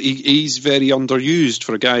rags. He's very underused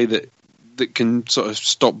for a guy that can sort of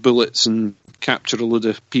stop bullets and capture a load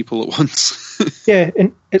of people at once. Yeah,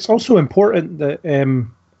 and it's also important that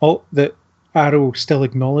that Arrow still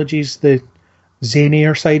acknowledges the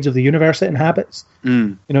zanier sides of the universe it inhabits.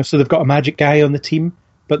 You know, so they've got a magic guy on the team,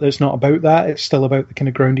 but it's not about that. It's still about the kind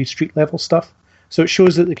of grounded street level stuff. So it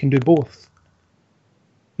shows that they can do both.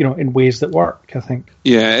 You know, in ways that work, I think.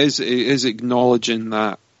 Yeah, it is acknowledging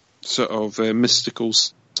that sort of mystical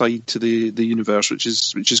side to the universe, which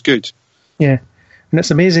is good. Yeah, and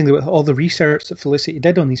it's amazing that with all the research that Felicity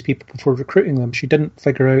did on these people before recruiting them, she didn't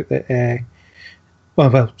figure out that.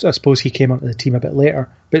 Well, I suppose he came onto the team a bit later,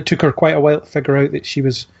 but it took her quite a while to figure out that he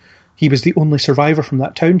was the only survivor from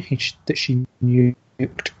that town that she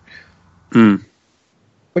nuked.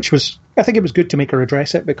 Which was, I think, it was good to make her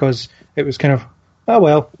address it, because it was kind of, oh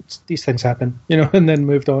well, these things happen, you know, and then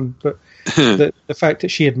moved on. But the fact that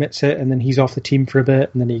she admits it, and then he's off the team for a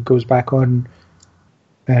bit, and then he goes back on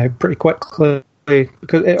pretty quickly,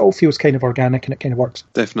 because it all feels kind of organic and it kind of works.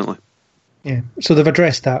 Definitely. Yeah. So they've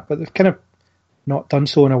addressed that, but they've kind of not done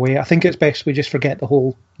so in a way. I think it's best we just forget the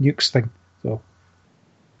whole nukes thing, though,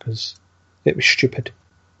 because it was stupid.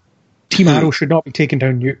 Team Arrow should not be taking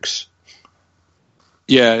down nukes.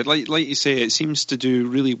 Yeah, like you say, it seems to do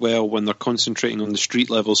really well when they're concentrating on the street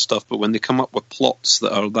level stuff, but when they come up with plots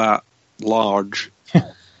that are that large,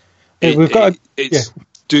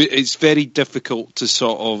 it's very difficult to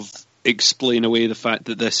sort of explain away the fact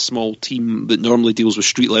that this small team that normally deals with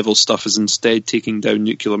street level stuff is instead taking down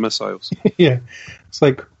nuclear missiles. Yeah, it's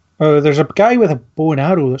like, there's a guy with a bow and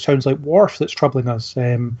arrow that sounds like Worf that's troubling us.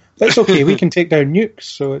 But it's okay, we can take down nukes,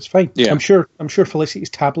 so it's fine. Yeah. I'm sure Felicity's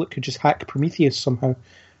tablet could just hack Prometheus somehow.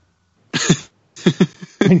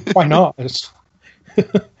 I mean, why not? This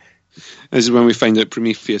is when we find out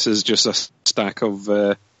Prometheus is just a stack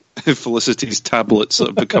of Felicity's tablets that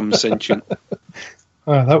have become sentient.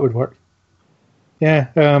 Oh, that would work. Yeah,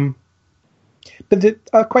 but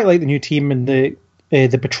I quite like the new team, and the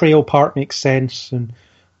betrayal part makes sense. And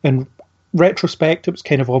in retrospect, it was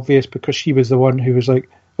kind of obvious, because she was the one who was like,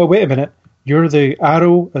 "Well, wait a minute, you're the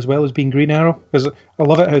Arrow as well as being Green Arrow." Because I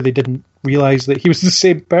love it how they didn't realise that he was the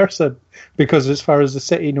same person. Because as far as the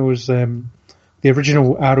city knows, the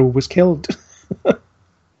original Arrow was killed.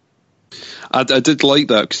 I did like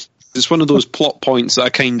that, 'cause it's one of those plot points that I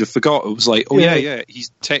kind of forgot. It was like, oh yeah, he's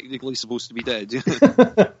technically supposed to be dead.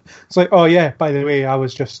 It's like, oh yeah, by the way, I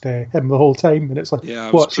was just him the whole time. And it's like,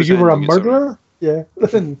 what, so you were a murderer? Yeah.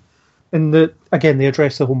 And again, they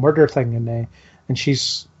address the whole murder thing, and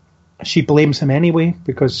she blames him anyway,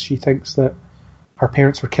 because she thinks that her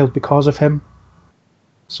parents were killed because of him.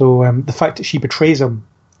 So the fact that she betrays him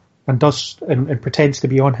and pretends to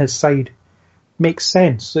be on his side makes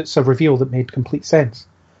sense. It's a reveal that made complete sense.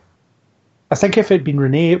 I think if it had been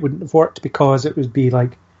Renee, it wouldn't have worked, because it would be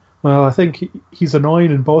like, well, I think he's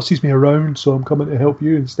annoying and bosses me around, so I'm coming to help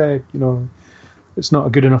you instead. You know, it's not a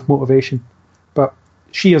good enough motivation. But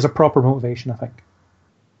she has a proper motivation, I think.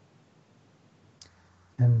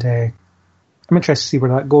 And I'm interested to see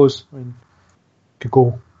where that goes. I mean, could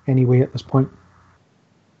go any way at this point.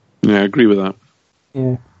 Yeah, I agree with that.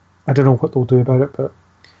 Yeah, I don't know what they'll do about it, but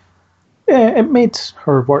yeah, it made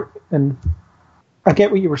her work. And I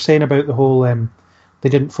get what you were saying about the whole they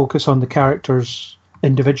didn't focus on the characters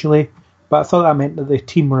individually, but I thought that meant that the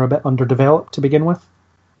team were a bit underdeveloped to begin with.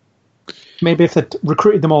 Maybe if they'd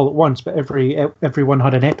recruited them all at once, but everyone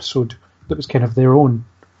had an episode that was kind of their own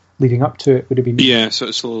leading up to it, would have been... Yeah, sort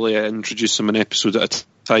of slowly introduce them an episode at a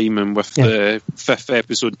time, and with the 5th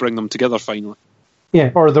episode, bring them together finally.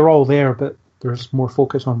 Yeah, or they're all there, but there's more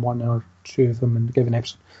focus on one or two of them in a given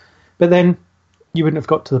episode. But then you wouldn't have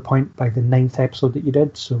got to the point by the 9th episode that you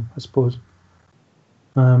did, so I suppose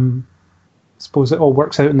it all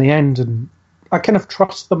works out in the end, and I kind of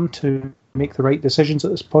trust them to make the right decisions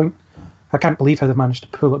at this point. I can't believe how they managed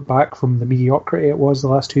to pull it back from the mediocrity it was the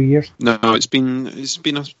last 2 years. No, it's been a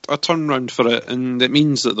turnaround for it, and it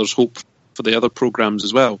means that there's hope for the other programs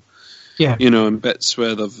as well. Yeah, in bits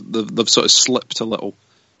where they've sort of slipped a little.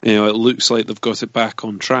 It looks like they've got it back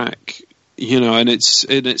on track. And it's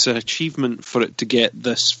an achievement for it to get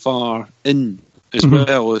this far in as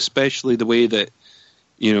well, especially the way that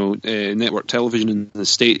network television in the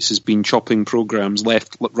States has been chopping programs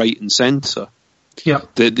left, right, and centre. Yeah,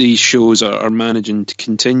 that these shows are managing to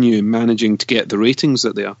continue, managing to get the ratings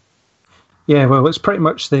that they are. Yeah, well, it's pretty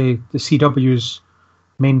much the CW's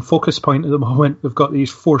main focus point at the moment. They've got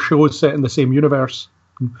these 4 shows set in the same universe.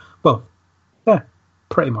 Well, yeah,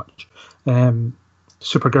 pretty much.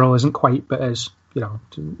 Supergirl isn't quite, but is,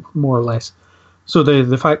 more or less. So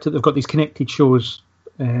the fact that they've got these connected shows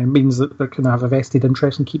means that they're going to have a vested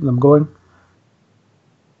interest in keeping them going.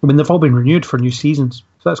 I mean, they've all been renewed for new seasons,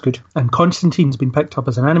 so that's good. And Constantine's been picked up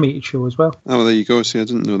as an animated show as well. Oh, well, there you go. See, I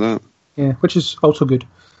didn't know that. Yeah, which is also good.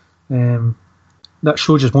 That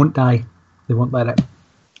show just won't die. They won't let it.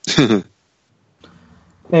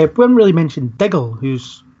 We haven't really mentioned Diggle,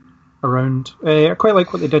 who's around. I quite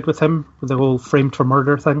like what they did with him, with the whole framed for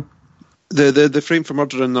murder thing. The framed for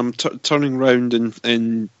murder, and them turning round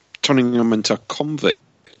and turning him into a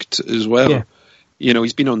convict as well. Yeah.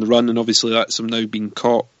 He's been on the run, and obviously that's him now being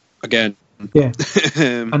caught again. Yeah,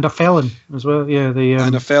 and a felon as well. Yeah,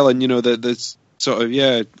 and a felon. The sort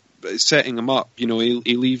of setting him up. He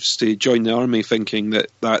leaves to join the army, thinking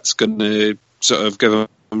that that's going to sort of give him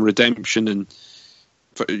redemption and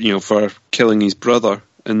for killing his brother,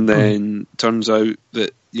 and then turns out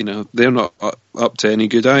that they're not up to any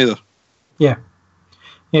good either. Yeah,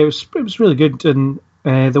 it was really good, and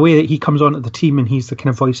the way that he comes onto the team, and he's the kind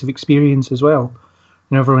of voice of experience as well.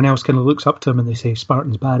 And everyone else kind of looks up to him and they say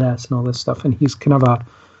Spartan's badass and all this stuff. And he's kind of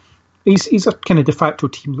he's a kind of de facto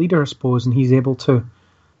team leader, I suppose, and he's able to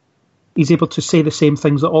say the same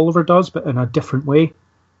things that Oliver does, but in a different way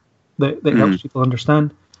that helps people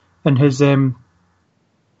understand. And his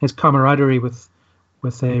camaraderie with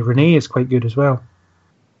Renee is quite good as well.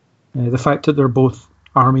 The fact that they're both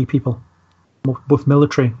army people, both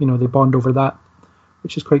military, they bond over that,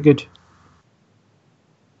 which is quite good.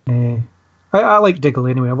 I like Diggle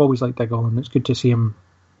anyway. I've always liked Diggle, and it's good to see him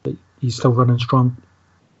that he's still running strong.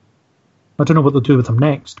 I don't know what they'll do with him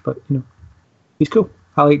next, but he's cool.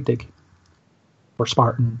 I like Dig, or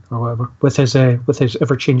Spartan, or whatever, with his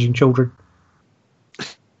ever-changing children.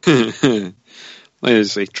 I'll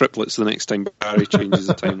say triplets the next time Barry changes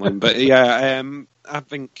the timeline. But yeah, I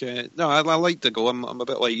think I like Diggle. I'm a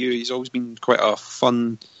bit like you. He's always been quite a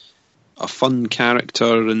fun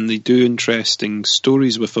character, and they do interesting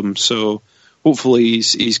stories with him. So hopefully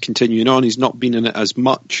he's continuing on. He's not been in it as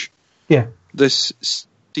much this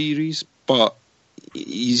series, but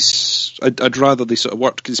I'd rather they sort of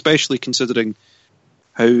worked, especially considering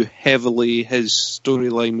how heavily his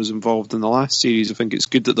storyline was involved in the last series. I think it's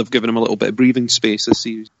good that they've given him a little bit of breathing space this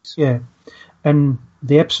series. Yeah, and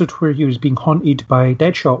the episode where he was being haunted by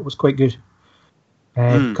Deadshot was quite good,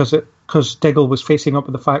 because Diggle was facing up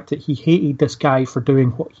with the fact that he hated this guy for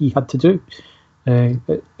doing what he had to do in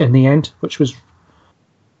the end, which was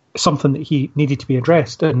something that he needed to be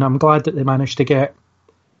addressed. And I'm glad that they managed to get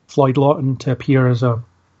Floyd Lawton to appear as a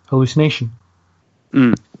hallucination.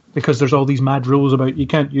 Because there's all these mad rules about you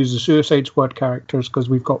can't use the Suicide Squad characters because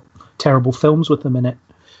we've got terrible films with them in it.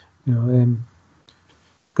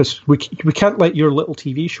 Because we can't let your little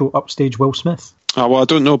TV show upstage Will Smith. Oh, well, I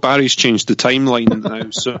don't know. Barry's changed the timeline now,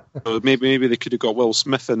 so maybe they could have got Will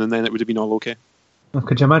Smith in, and then it would have been all okay. Well,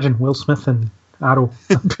 could you imagine Will Smith and Arrow?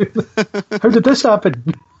 How did this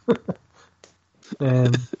happen? I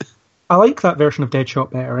like that version of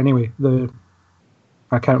Deadshot better. Anyway, the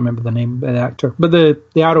I can't remember the name of the actor, but the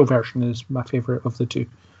Arrow version is my favourite of the two.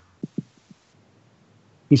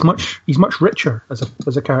 He's much richer as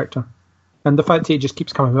a character, and the fact that he just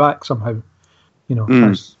keeps coming back somehow,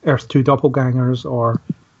 as Earth 2 doppelgangers or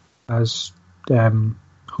as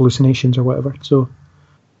hallucinations or whatever. So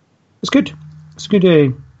it's good. It's good.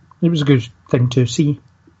 It was a good thing to see,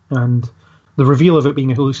 and the reveal of it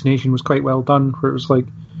being a hallucination was quite well done. Where it was like,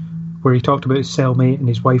 where he talked about his cellmate, and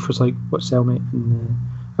his wife was like, "What cellmate?" And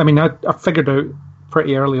I figured out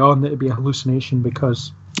pretty early on that it'd be a hallucination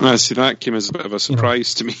because I see that came as a bit of a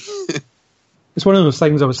surprise to me. It's one of those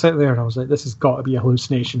things. I was sitting there and I was like, "This has got to be a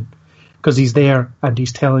hallucination," because he's there and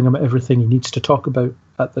he's telling him everything he needs to talk about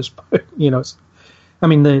at this point.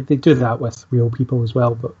 They do that with real people as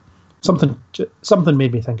well, but something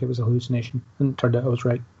made me think it was a hallucination, and it turned out I was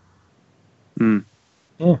right.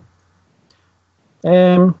 Yeah.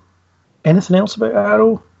 Anything else about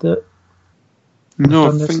Arrow that? No,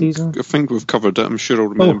 I think we've covered it. I'm sure I'll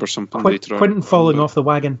remember something later on. Quentin falling off the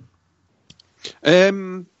wagon.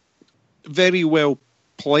 Very well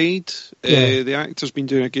played. Yeah. The actor's been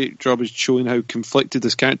doing a great job of showing how conflicted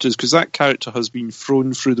this character is, because that character has been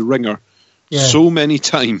thrown through the ringer so many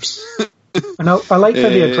times. And I like how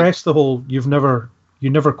they address the whole you never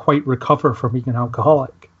quite recover from being an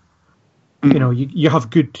alcoholic. You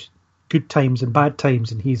have good times and bad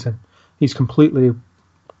times, and he's completely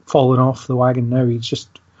fallen off the wagon now.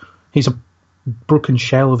 He's a broken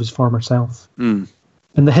shell of his former self. And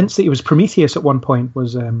the hints that he was Prometheus at one point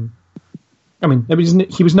was, he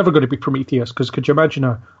was never going to be Prometheus, because could you imagine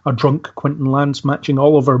a drunk Quentin Lance matching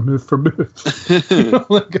Oliver move for move?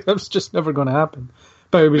 That's just never going to happen.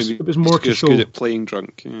 But it was more to show. Good at playing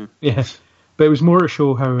drunk. Yeah, but it was more to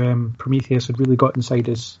show how Prometheus had really got inside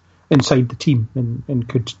the team and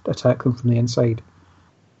could attack them from the inside.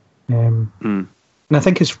 And I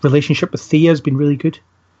think his relationship with Thea has been really good.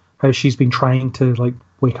 How she's been trying to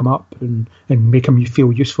wake him up and make him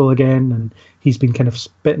feel useful again, and he's been kind of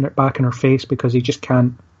spitting it back in her face because he just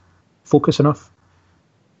can't focus enough.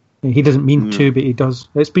 He doesn't mean to, but he does.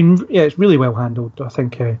 It's really well handled. I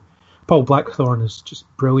think Paul Blackthorne is just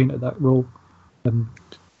brilliant at that role, and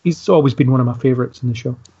he's always been one of my favourites in the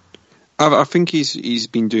show. I think he's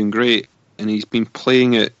been doing great, and he's been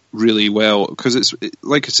playing it really well, because it's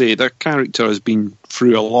like I say, that character has been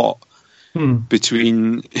through a lot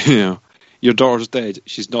between your daughter's dead,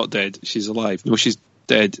 she's not dead, she's alive, no, she's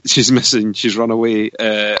dead, she's missing, she's run away,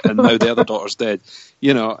 and now the other daughter's dead,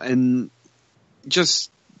 and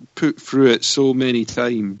just put through it so many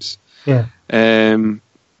times.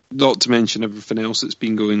 Not to mention everything else that's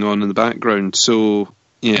been going on in the background. So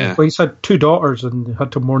well, he's had 2 daughters and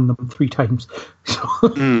had to mourn them 3 times. So,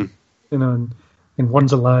 and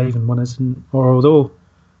one's alive and one isn't. Although,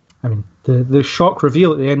 the shock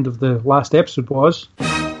reveal at the end of the last episode was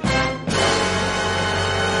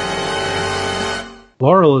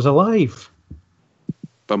Laurel is alive.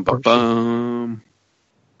 Bum, bum, bum.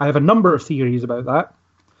 I have a number of theories about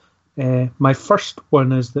that. My first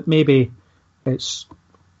one is that maybe it's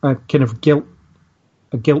a kind of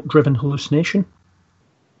guilt-driven hallucination.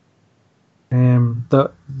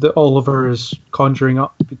 That Oliver is conjuring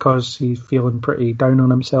up because he's feeling pretty down on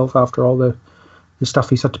himself after all the stuff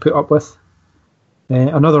he's had to put up with.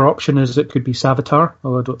 Another option is it could be Savitar,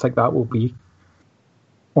 although I don't think that will be.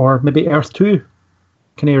 Or maybe Earth 2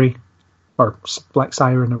 Canary, or Black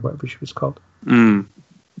Siren, or whatever she was called.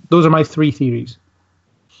 Those are my 3 theories.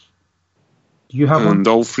 Do you have one? And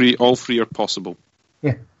all three are possible.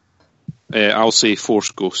 Yeah. I'll say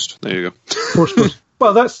Force Ghost. There you go. Force Ghost.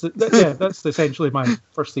 Well, that's essentially my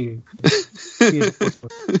first theory.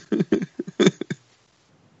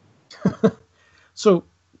 So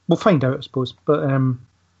we'll find out, I suppose. But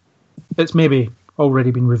it's maybe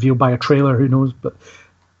already been revealed by a trailer. Who knows? But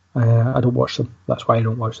I don't watch them. That's why I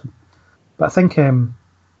don't watch them. But I think it'll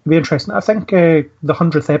be interesting. I think the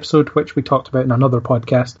 100th episode, which we talked about in another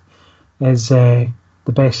podcast, is the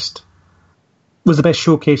best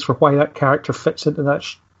showcase for why that character fits into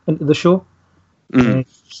the show.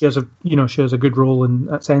 She has a good role in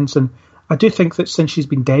that sense, and I do think that since she's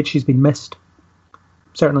been dead, she's been missed.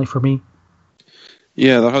 Certainly for me.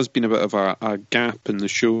 Yeah, there has been a bit of a gap in the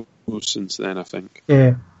show since then, I think.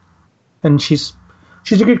 Yeah, and she's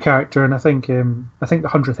a good character, and I think the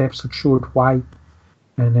 100th episode showed why.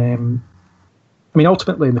 And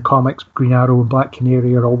ultimately in the comics, Green Arrow and Black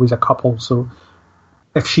Canary are always a couple. So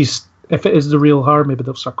if it is the real her, maybe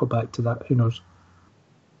they'll circle back to that. Who knows?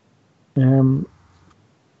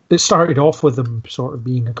 It started off with them sort of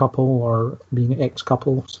being a couple or being an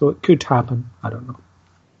ex-couple, so it could happen. I don't know.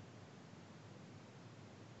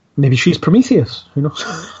 Maybe she's Prometheus. Who knows?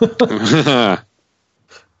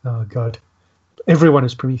 Oh God, everyone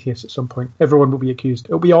is Prometheus at some point. Everyone will be accused.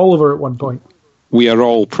 It'll be Oliver at one point. We are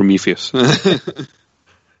all Prometheus.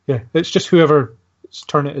 Yeah, it's just whoever's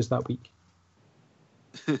turn it is that week.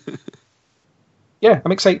 Yeah,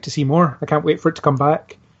 I'm excited to see more. I can't wait for it to come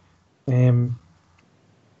back. Have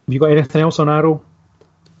you got anything else on Arrow?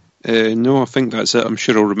 No, I think that's it. I'm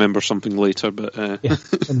sure I'll remember something later, but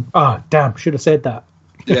Yeah. Damn, should have said that.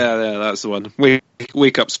 yeah, that's the one.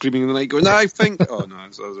 Wake up screaming in the night, going, I think. Oh no,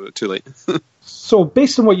 it's too late. So,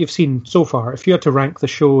 based on what you've seen so far, if you had to rank the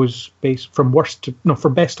shows from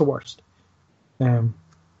best to worst, how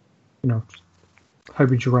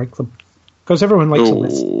would you rank them? Because everyone likes a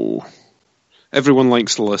list. Everyone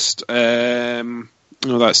likes the list.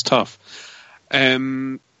 That's tough.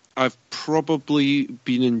 I've probably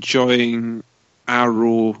been enjoying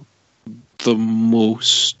Arrow the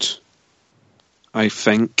most, I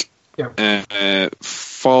think. Yeah.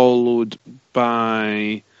 Followed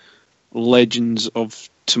by Legends of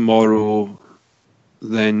Tomorrow,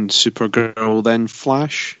 then Supergirl, then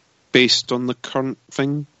Flash, based on the current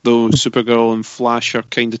thing. Though Supergirl and Flash are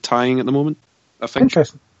kind of tying at the moment, I think.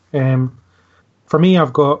 Interesting. For me,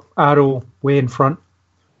 I've got Arrow way in front.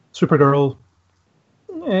 Supergirl,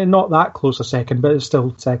 not that close a second, but it's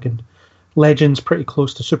still second. Legends pretty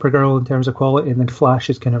close to Supergirl in terms of quality, and then Flash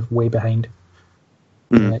is kind of way behind.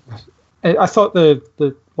 I thought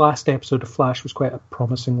the last episode of Flash was quite a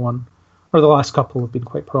promising one, or the last couple have been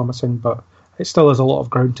quite promising, but it still has a lot of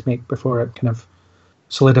ground to make before it kind of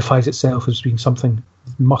solidifies itself as being something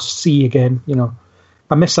must see again.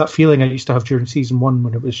 I miss that feeling I used to have during season 1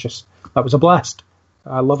 when it was just, that was a blast.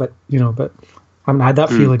 I love it, but I haven't had that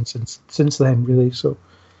feeling since then, really. So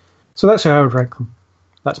that's how I would rank them.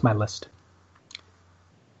 That's my list.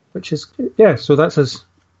 Which is, so that's us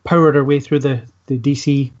powered our way through the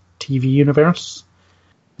DC TV universe.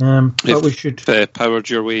 But we should... powered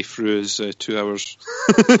your way through is 2 hours.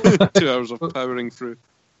 2 hours of powering through.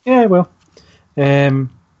 Yeah, well.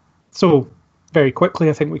 So, very quickly,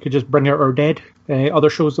 I think we could just bring out our dead other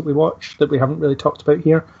shows that we watched that we haven't really talked about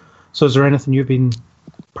here. So is there anything you've been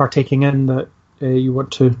partaking in that you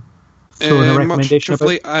want to throw in a recommendation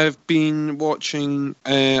about? I've been watching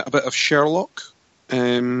a bit of Sherlock.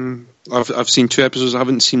 I've seen 2 episodes. I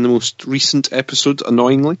haven't seen the most recent episode,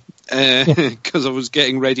 annoyingly, because I was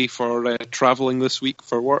getting ready for travelling this week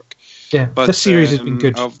for work. Yeah, but this series has been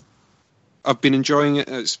good. I've been enjoying it.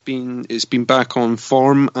 It's been back on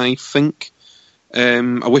form, I think.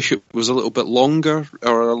 I wish it was a little bit longer,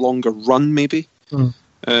 or a longer run, maybe.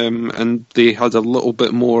 And they had a little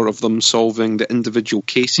bit more of them solving the individual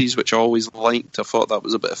cases, which I always liked. I thought that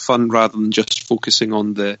was a bit of fun rather than just focusing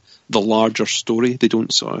on the larger story. They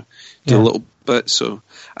don't sort of do a little bit, so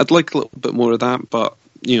I'd like a little bit more of that, but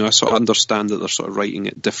I sort of understand that they're sort of writing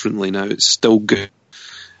it differently now. It's still good.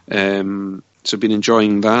 So I've been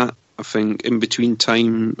enjoying that. I think in between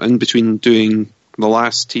doing the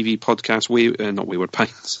last TV podcast, not Wayward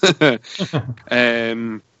Pines,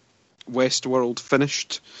 Westworld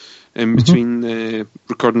finished in between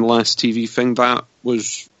recording the last TV thing. That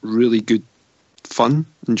was really good fun.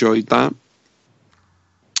 Enjoyed that.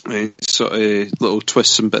 Sort of little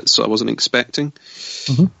twists and bits that I wasn't expecting.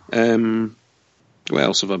 What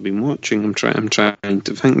else have I been watching? I'm trying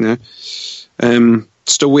to think now.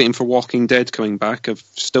 Still waiting for Walking Dead coming back. I've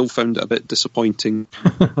still found it a bit disappointing,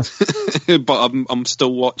 but I'm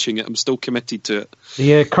still watching it. I'm still committed to it.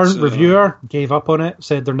 The current reviewer gave up on it,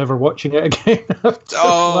 said they're never watching it again after the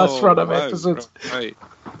last run of episodes. Right.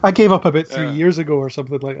 I gave up about 3 years ago or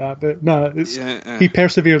something like that, but no, he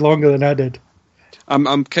persevered longer than I did.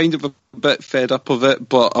 I'm kind of a bit fed up of it,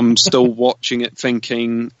 but I'm still watching it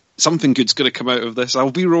thinking something good's going to come out of this.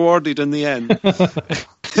 I'll be rewarded in the end.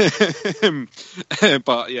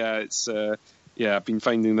 But it's I've been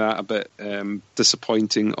finding that a bit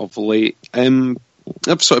disappointing of late. I've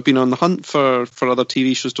sort of been on the hunt for other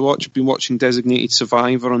TV shows to watch. I've been watching Designated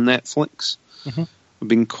Survivor on Netflix. I've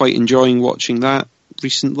been quite enjoying watching that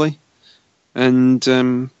recently, and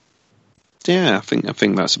I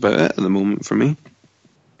think that's about it at the moment for me.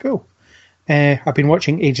 Cool. I've been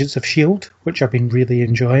watching Agents of S.H.I.E.L.D., which I've been really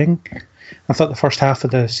enjoying. I thought the first half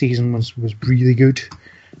of the season was really good,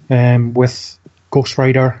 with Ghost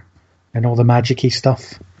Rider and all the magic-y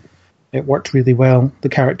stuff. It worked really well. The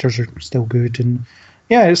characters are still good, and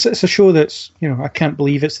it's a show that's, I can't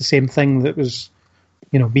believe it's the same thing that was,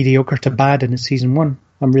 mediocre to bad in season 1.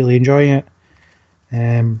 I'm really enjoying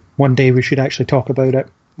it. One day we should actually talk about it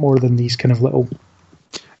more than these kind of little...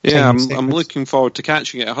 Yeah, I'm looking forward to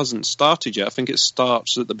catching it. It hasn't started yet. I think it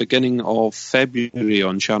starts at the beginning of February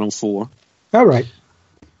on Channel 4. All right.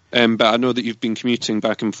 But I know that you've been commuting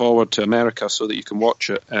back and forward to America so that you can watch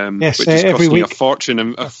it. Yes, which is every costing week.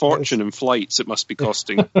 a fortune in flights. It must be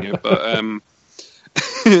costing you, but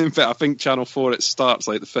but I think Channel 4 it starts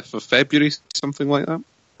like the 5th of February, something like that.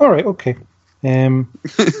 All right, okay.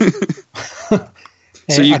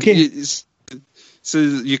 So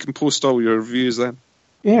you can post all your reviews then.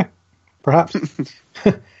 Yeah, perhaps.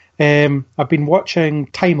 I've been watching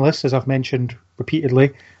Timeless, as I've mentioned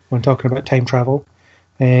repeatedly when talking about time travel.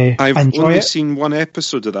 I've only seen one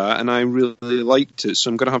episode of that, and I really liked it,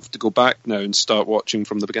 so I'm going to have to go back now and start watching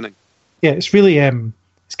from the beginning. Yeah, it's really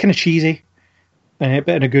it's kind of cheesy, but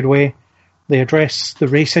in a good way. They address the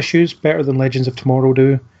race issues better than Legends of Tomorrow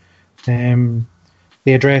do.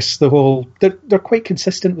 They address the whole... They're quite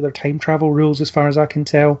consistent with their time travel rules, as far as I can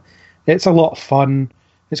tell. It's a lot of fun.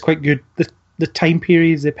 It's quite good. The time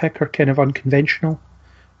periods they pick are kind of unconventional.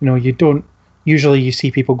 You know, you don't... Usually you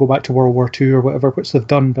see people go back to World War II or whatever, which they've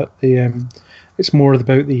done, but it's more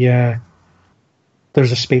about the...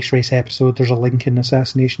 there's a space race episode, there's a Lincoln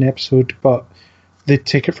assassination episode, but they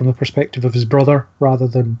take it from the perspective of his brother rather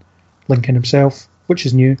than Lincoln himself, which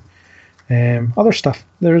is new. Other stuff.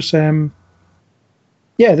 There's... they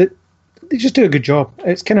just do a good job.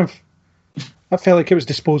 It's kind of... I felt like it was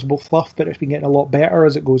disposable fluff, but it's been getting a lot better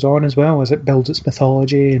as it goes on as well, as it builds its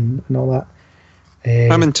mythology and all that.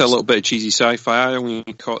 I'm into a little bit of cheesy sci-fi. I only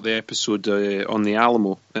caught the episode on the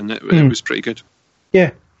Alamo, and it was pretty good.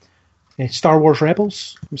 Yeah. Star Wars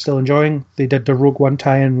Rebels, I'm still enjoying. They did the Rogue One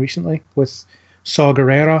tie-in recently with Saw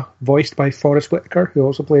Gerrera, voiced by Forrest Whitaker, who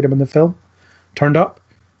also played him in the film, turned up,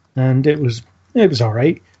 and it was all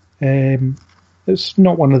right. It's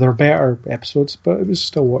not one of their better episodes, but it was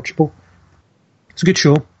still watchable. It's a good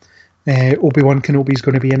show. Obi-Wan Kenobi's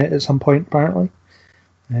going to be in it at some point, apparently,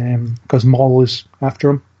 because Maul is after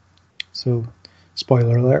him. So,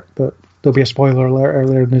 spoiler alert, but there'll be a spoiler alert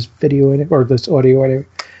earlier in this video, or this audio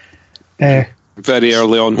anyway. Very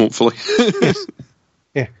early on, hopefully. Yes.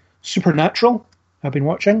 Yeah. Supernatural, I've been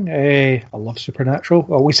watching. I love Supernatural,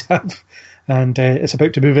 always have. And it's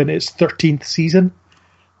about to move into its 13th season,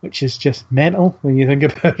 which is just mental when you think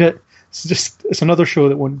about it. It's another show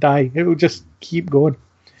that won't die. It will just keep going.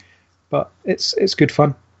 But it's good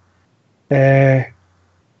fun. In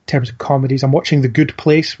terms of comedies, I'm watching The Good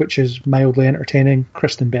Place, which is mildly entertaining.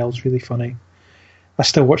 Kristen Bell's really funny. I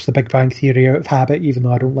still watch The Big Bang Theory out of habit, even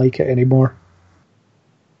though I don't like it anymore.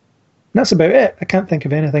 And that's about it. I can't think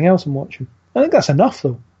of anything else I'm watching. I think that's enough,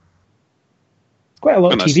 though. Quite a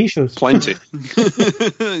lot of TV shows. Plenty.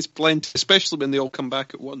 It's plenty, especially when they all come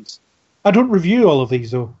back at once. I don't review all of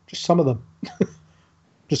these, though. Just some of them.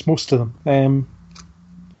 Just most of them.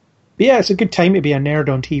 But yeah, it's a good time to be a nerd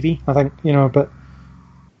on TV, I think, but...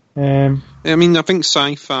 I mean, I think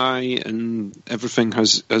sci-fi and everything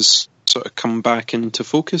has sort of come back into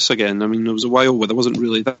focus again. I mean, there was a while where there wasn't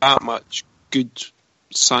really that much good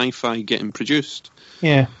sci-fi getting produced.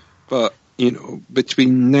 Yeah. But,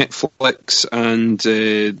 between Netflix and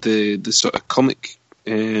the sort of comic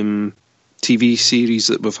TV series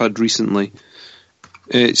that we've had recently,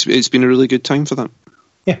 it's been a really good time for that.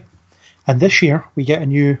 Yeah. And this year, we get a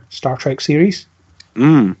new Star Trek series,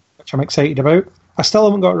 which I'm excited about. I still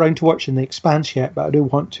haven't got around to watching The Expanse yet, but I do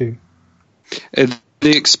want to.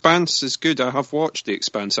 The Expanse is good. I have watched The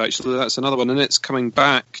Expanse, actually. That's another one, and it's coming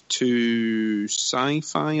back to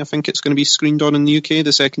Sci-Fi. I think it's going to be screened on in the UK,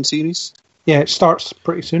 the second series. Yeah, it starts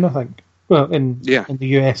pretty soon, I think. Well, in the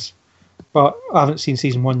US. But I haven't seen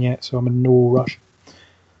season 1 yet, so I'm in no rush.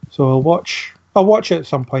 So I'll watch it at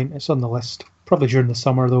some point. It's on the list. Probably during the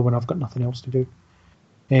summer, though, when I've got nothing else to do.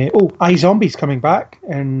 iZombie's coming back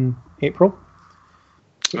in April.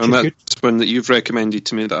 And that's one that you've recommended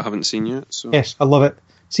to me that I haven't seen yet. So. Yes, I love it.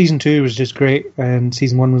 Season 2 was just great, and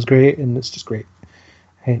Season 1 was great, and it's just great.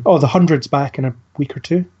 The 100's back in a week or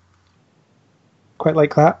two. Quite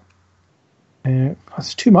like that.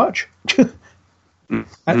 That's too much.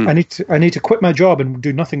 I need to quit my job and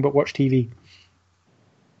do nothing but watch TV.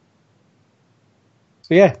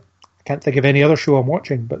 So yeah, I can't think of any other show I'm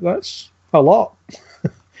watching, but that's a lot.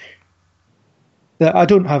 I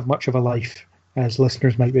don't have much of a life, as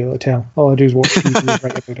listeners might be able to tell. All I do is watch TV and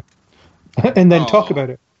write about it. And then talk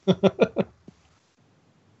about it.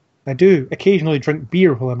 I do occasionally drink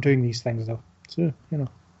beer while I'm doing these things, though. So,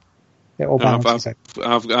 it all balances out.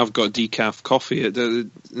 I've got decaf coffee,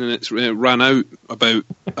 and it ran out about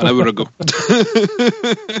an hour ago.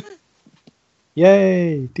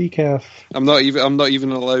 Yay, decaf! I'm not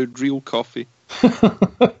even allowed real coffee.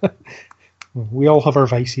 We all have our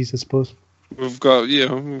vices, I suppose. We've got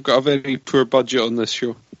a very poor budget on this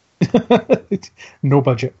show. No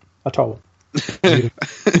budget at all.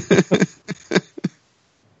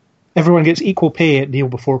 Everyone gets equal pay at Neil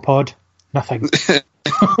Before Pod. Nothing.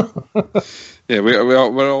 Yeah,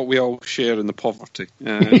 we all share in the poverty.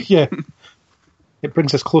 Yeah, it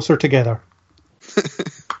brings us closer together.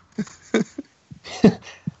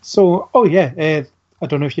 So, I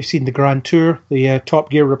don't know if you've seen the Grand Tour, the Top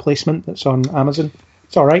Gear replacement that's on Amazon.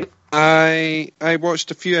 It's all right. I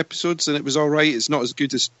watched a few episodes and it was all right. It's not as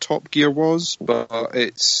good as Top Gear was, but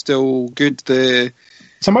it's still good.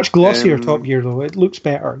 It's a much glossier Top Gear, though. It looks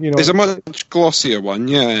better. It's a much glossier one.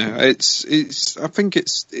 Yeah, it's. I think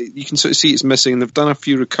you can sort of see it's missing. They've done a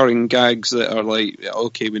few recurring gags that are like,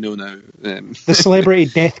 okay, we know now. The celebrity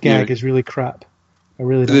death gag is really crap. I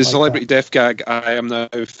really don't the like celebrity that. death gag. I am now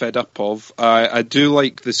fed up of. I do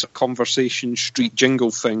like this Conversation Street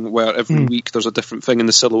jingle thing where every week there's a different thing in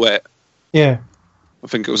the silhouette. Yeah, I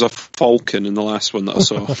think it was a falcon in the last one that I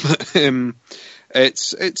saw.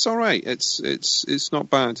 It's all right. It's not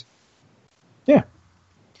bad. Yeah.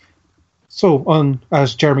 So,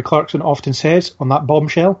 as Jeremy Clarkson often says, on that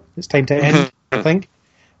bombshell, it's time to end, I think.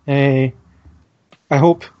 I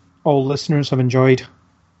hope all listeners have enjoyed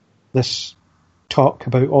this talk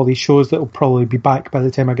about all these shows that will probably be back by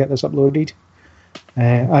the time I get this uploaded.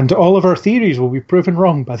 And all of our theories will be proven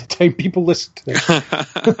wrong by the time people listen to this.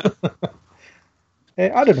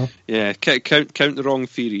 I don't know. Yeah, count the wrong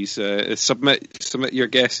theories. Submit your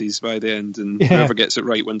guesses by the end, and whoever gets it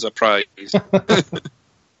right wins a prize.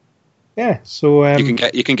 Yeah, so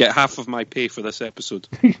you can get half of my pay for this episode.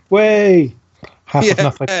 Way half of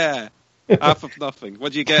nothing. Yeah, half of nothing.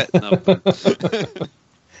 What do you get? Nothing.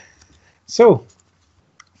 So,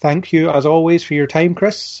 thank you as always for your time,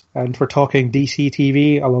 Chris, and for talking DC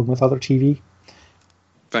TV along with other TV.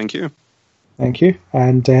 Thank you. Thank you,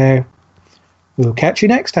 and we'll catch you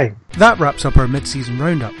next time. That wraps up our mid-season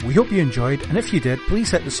roundup. We hope you enjoyed, and if you did,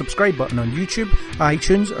 please hit the subscribe button on YouTube,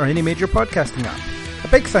 iTunes, or any major podcasting app. A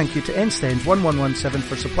big thank you to Nstens1117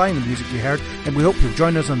 for supplying the music you heard, and we hope you'll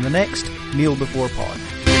join us on the next Neil Before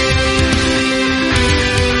Pod.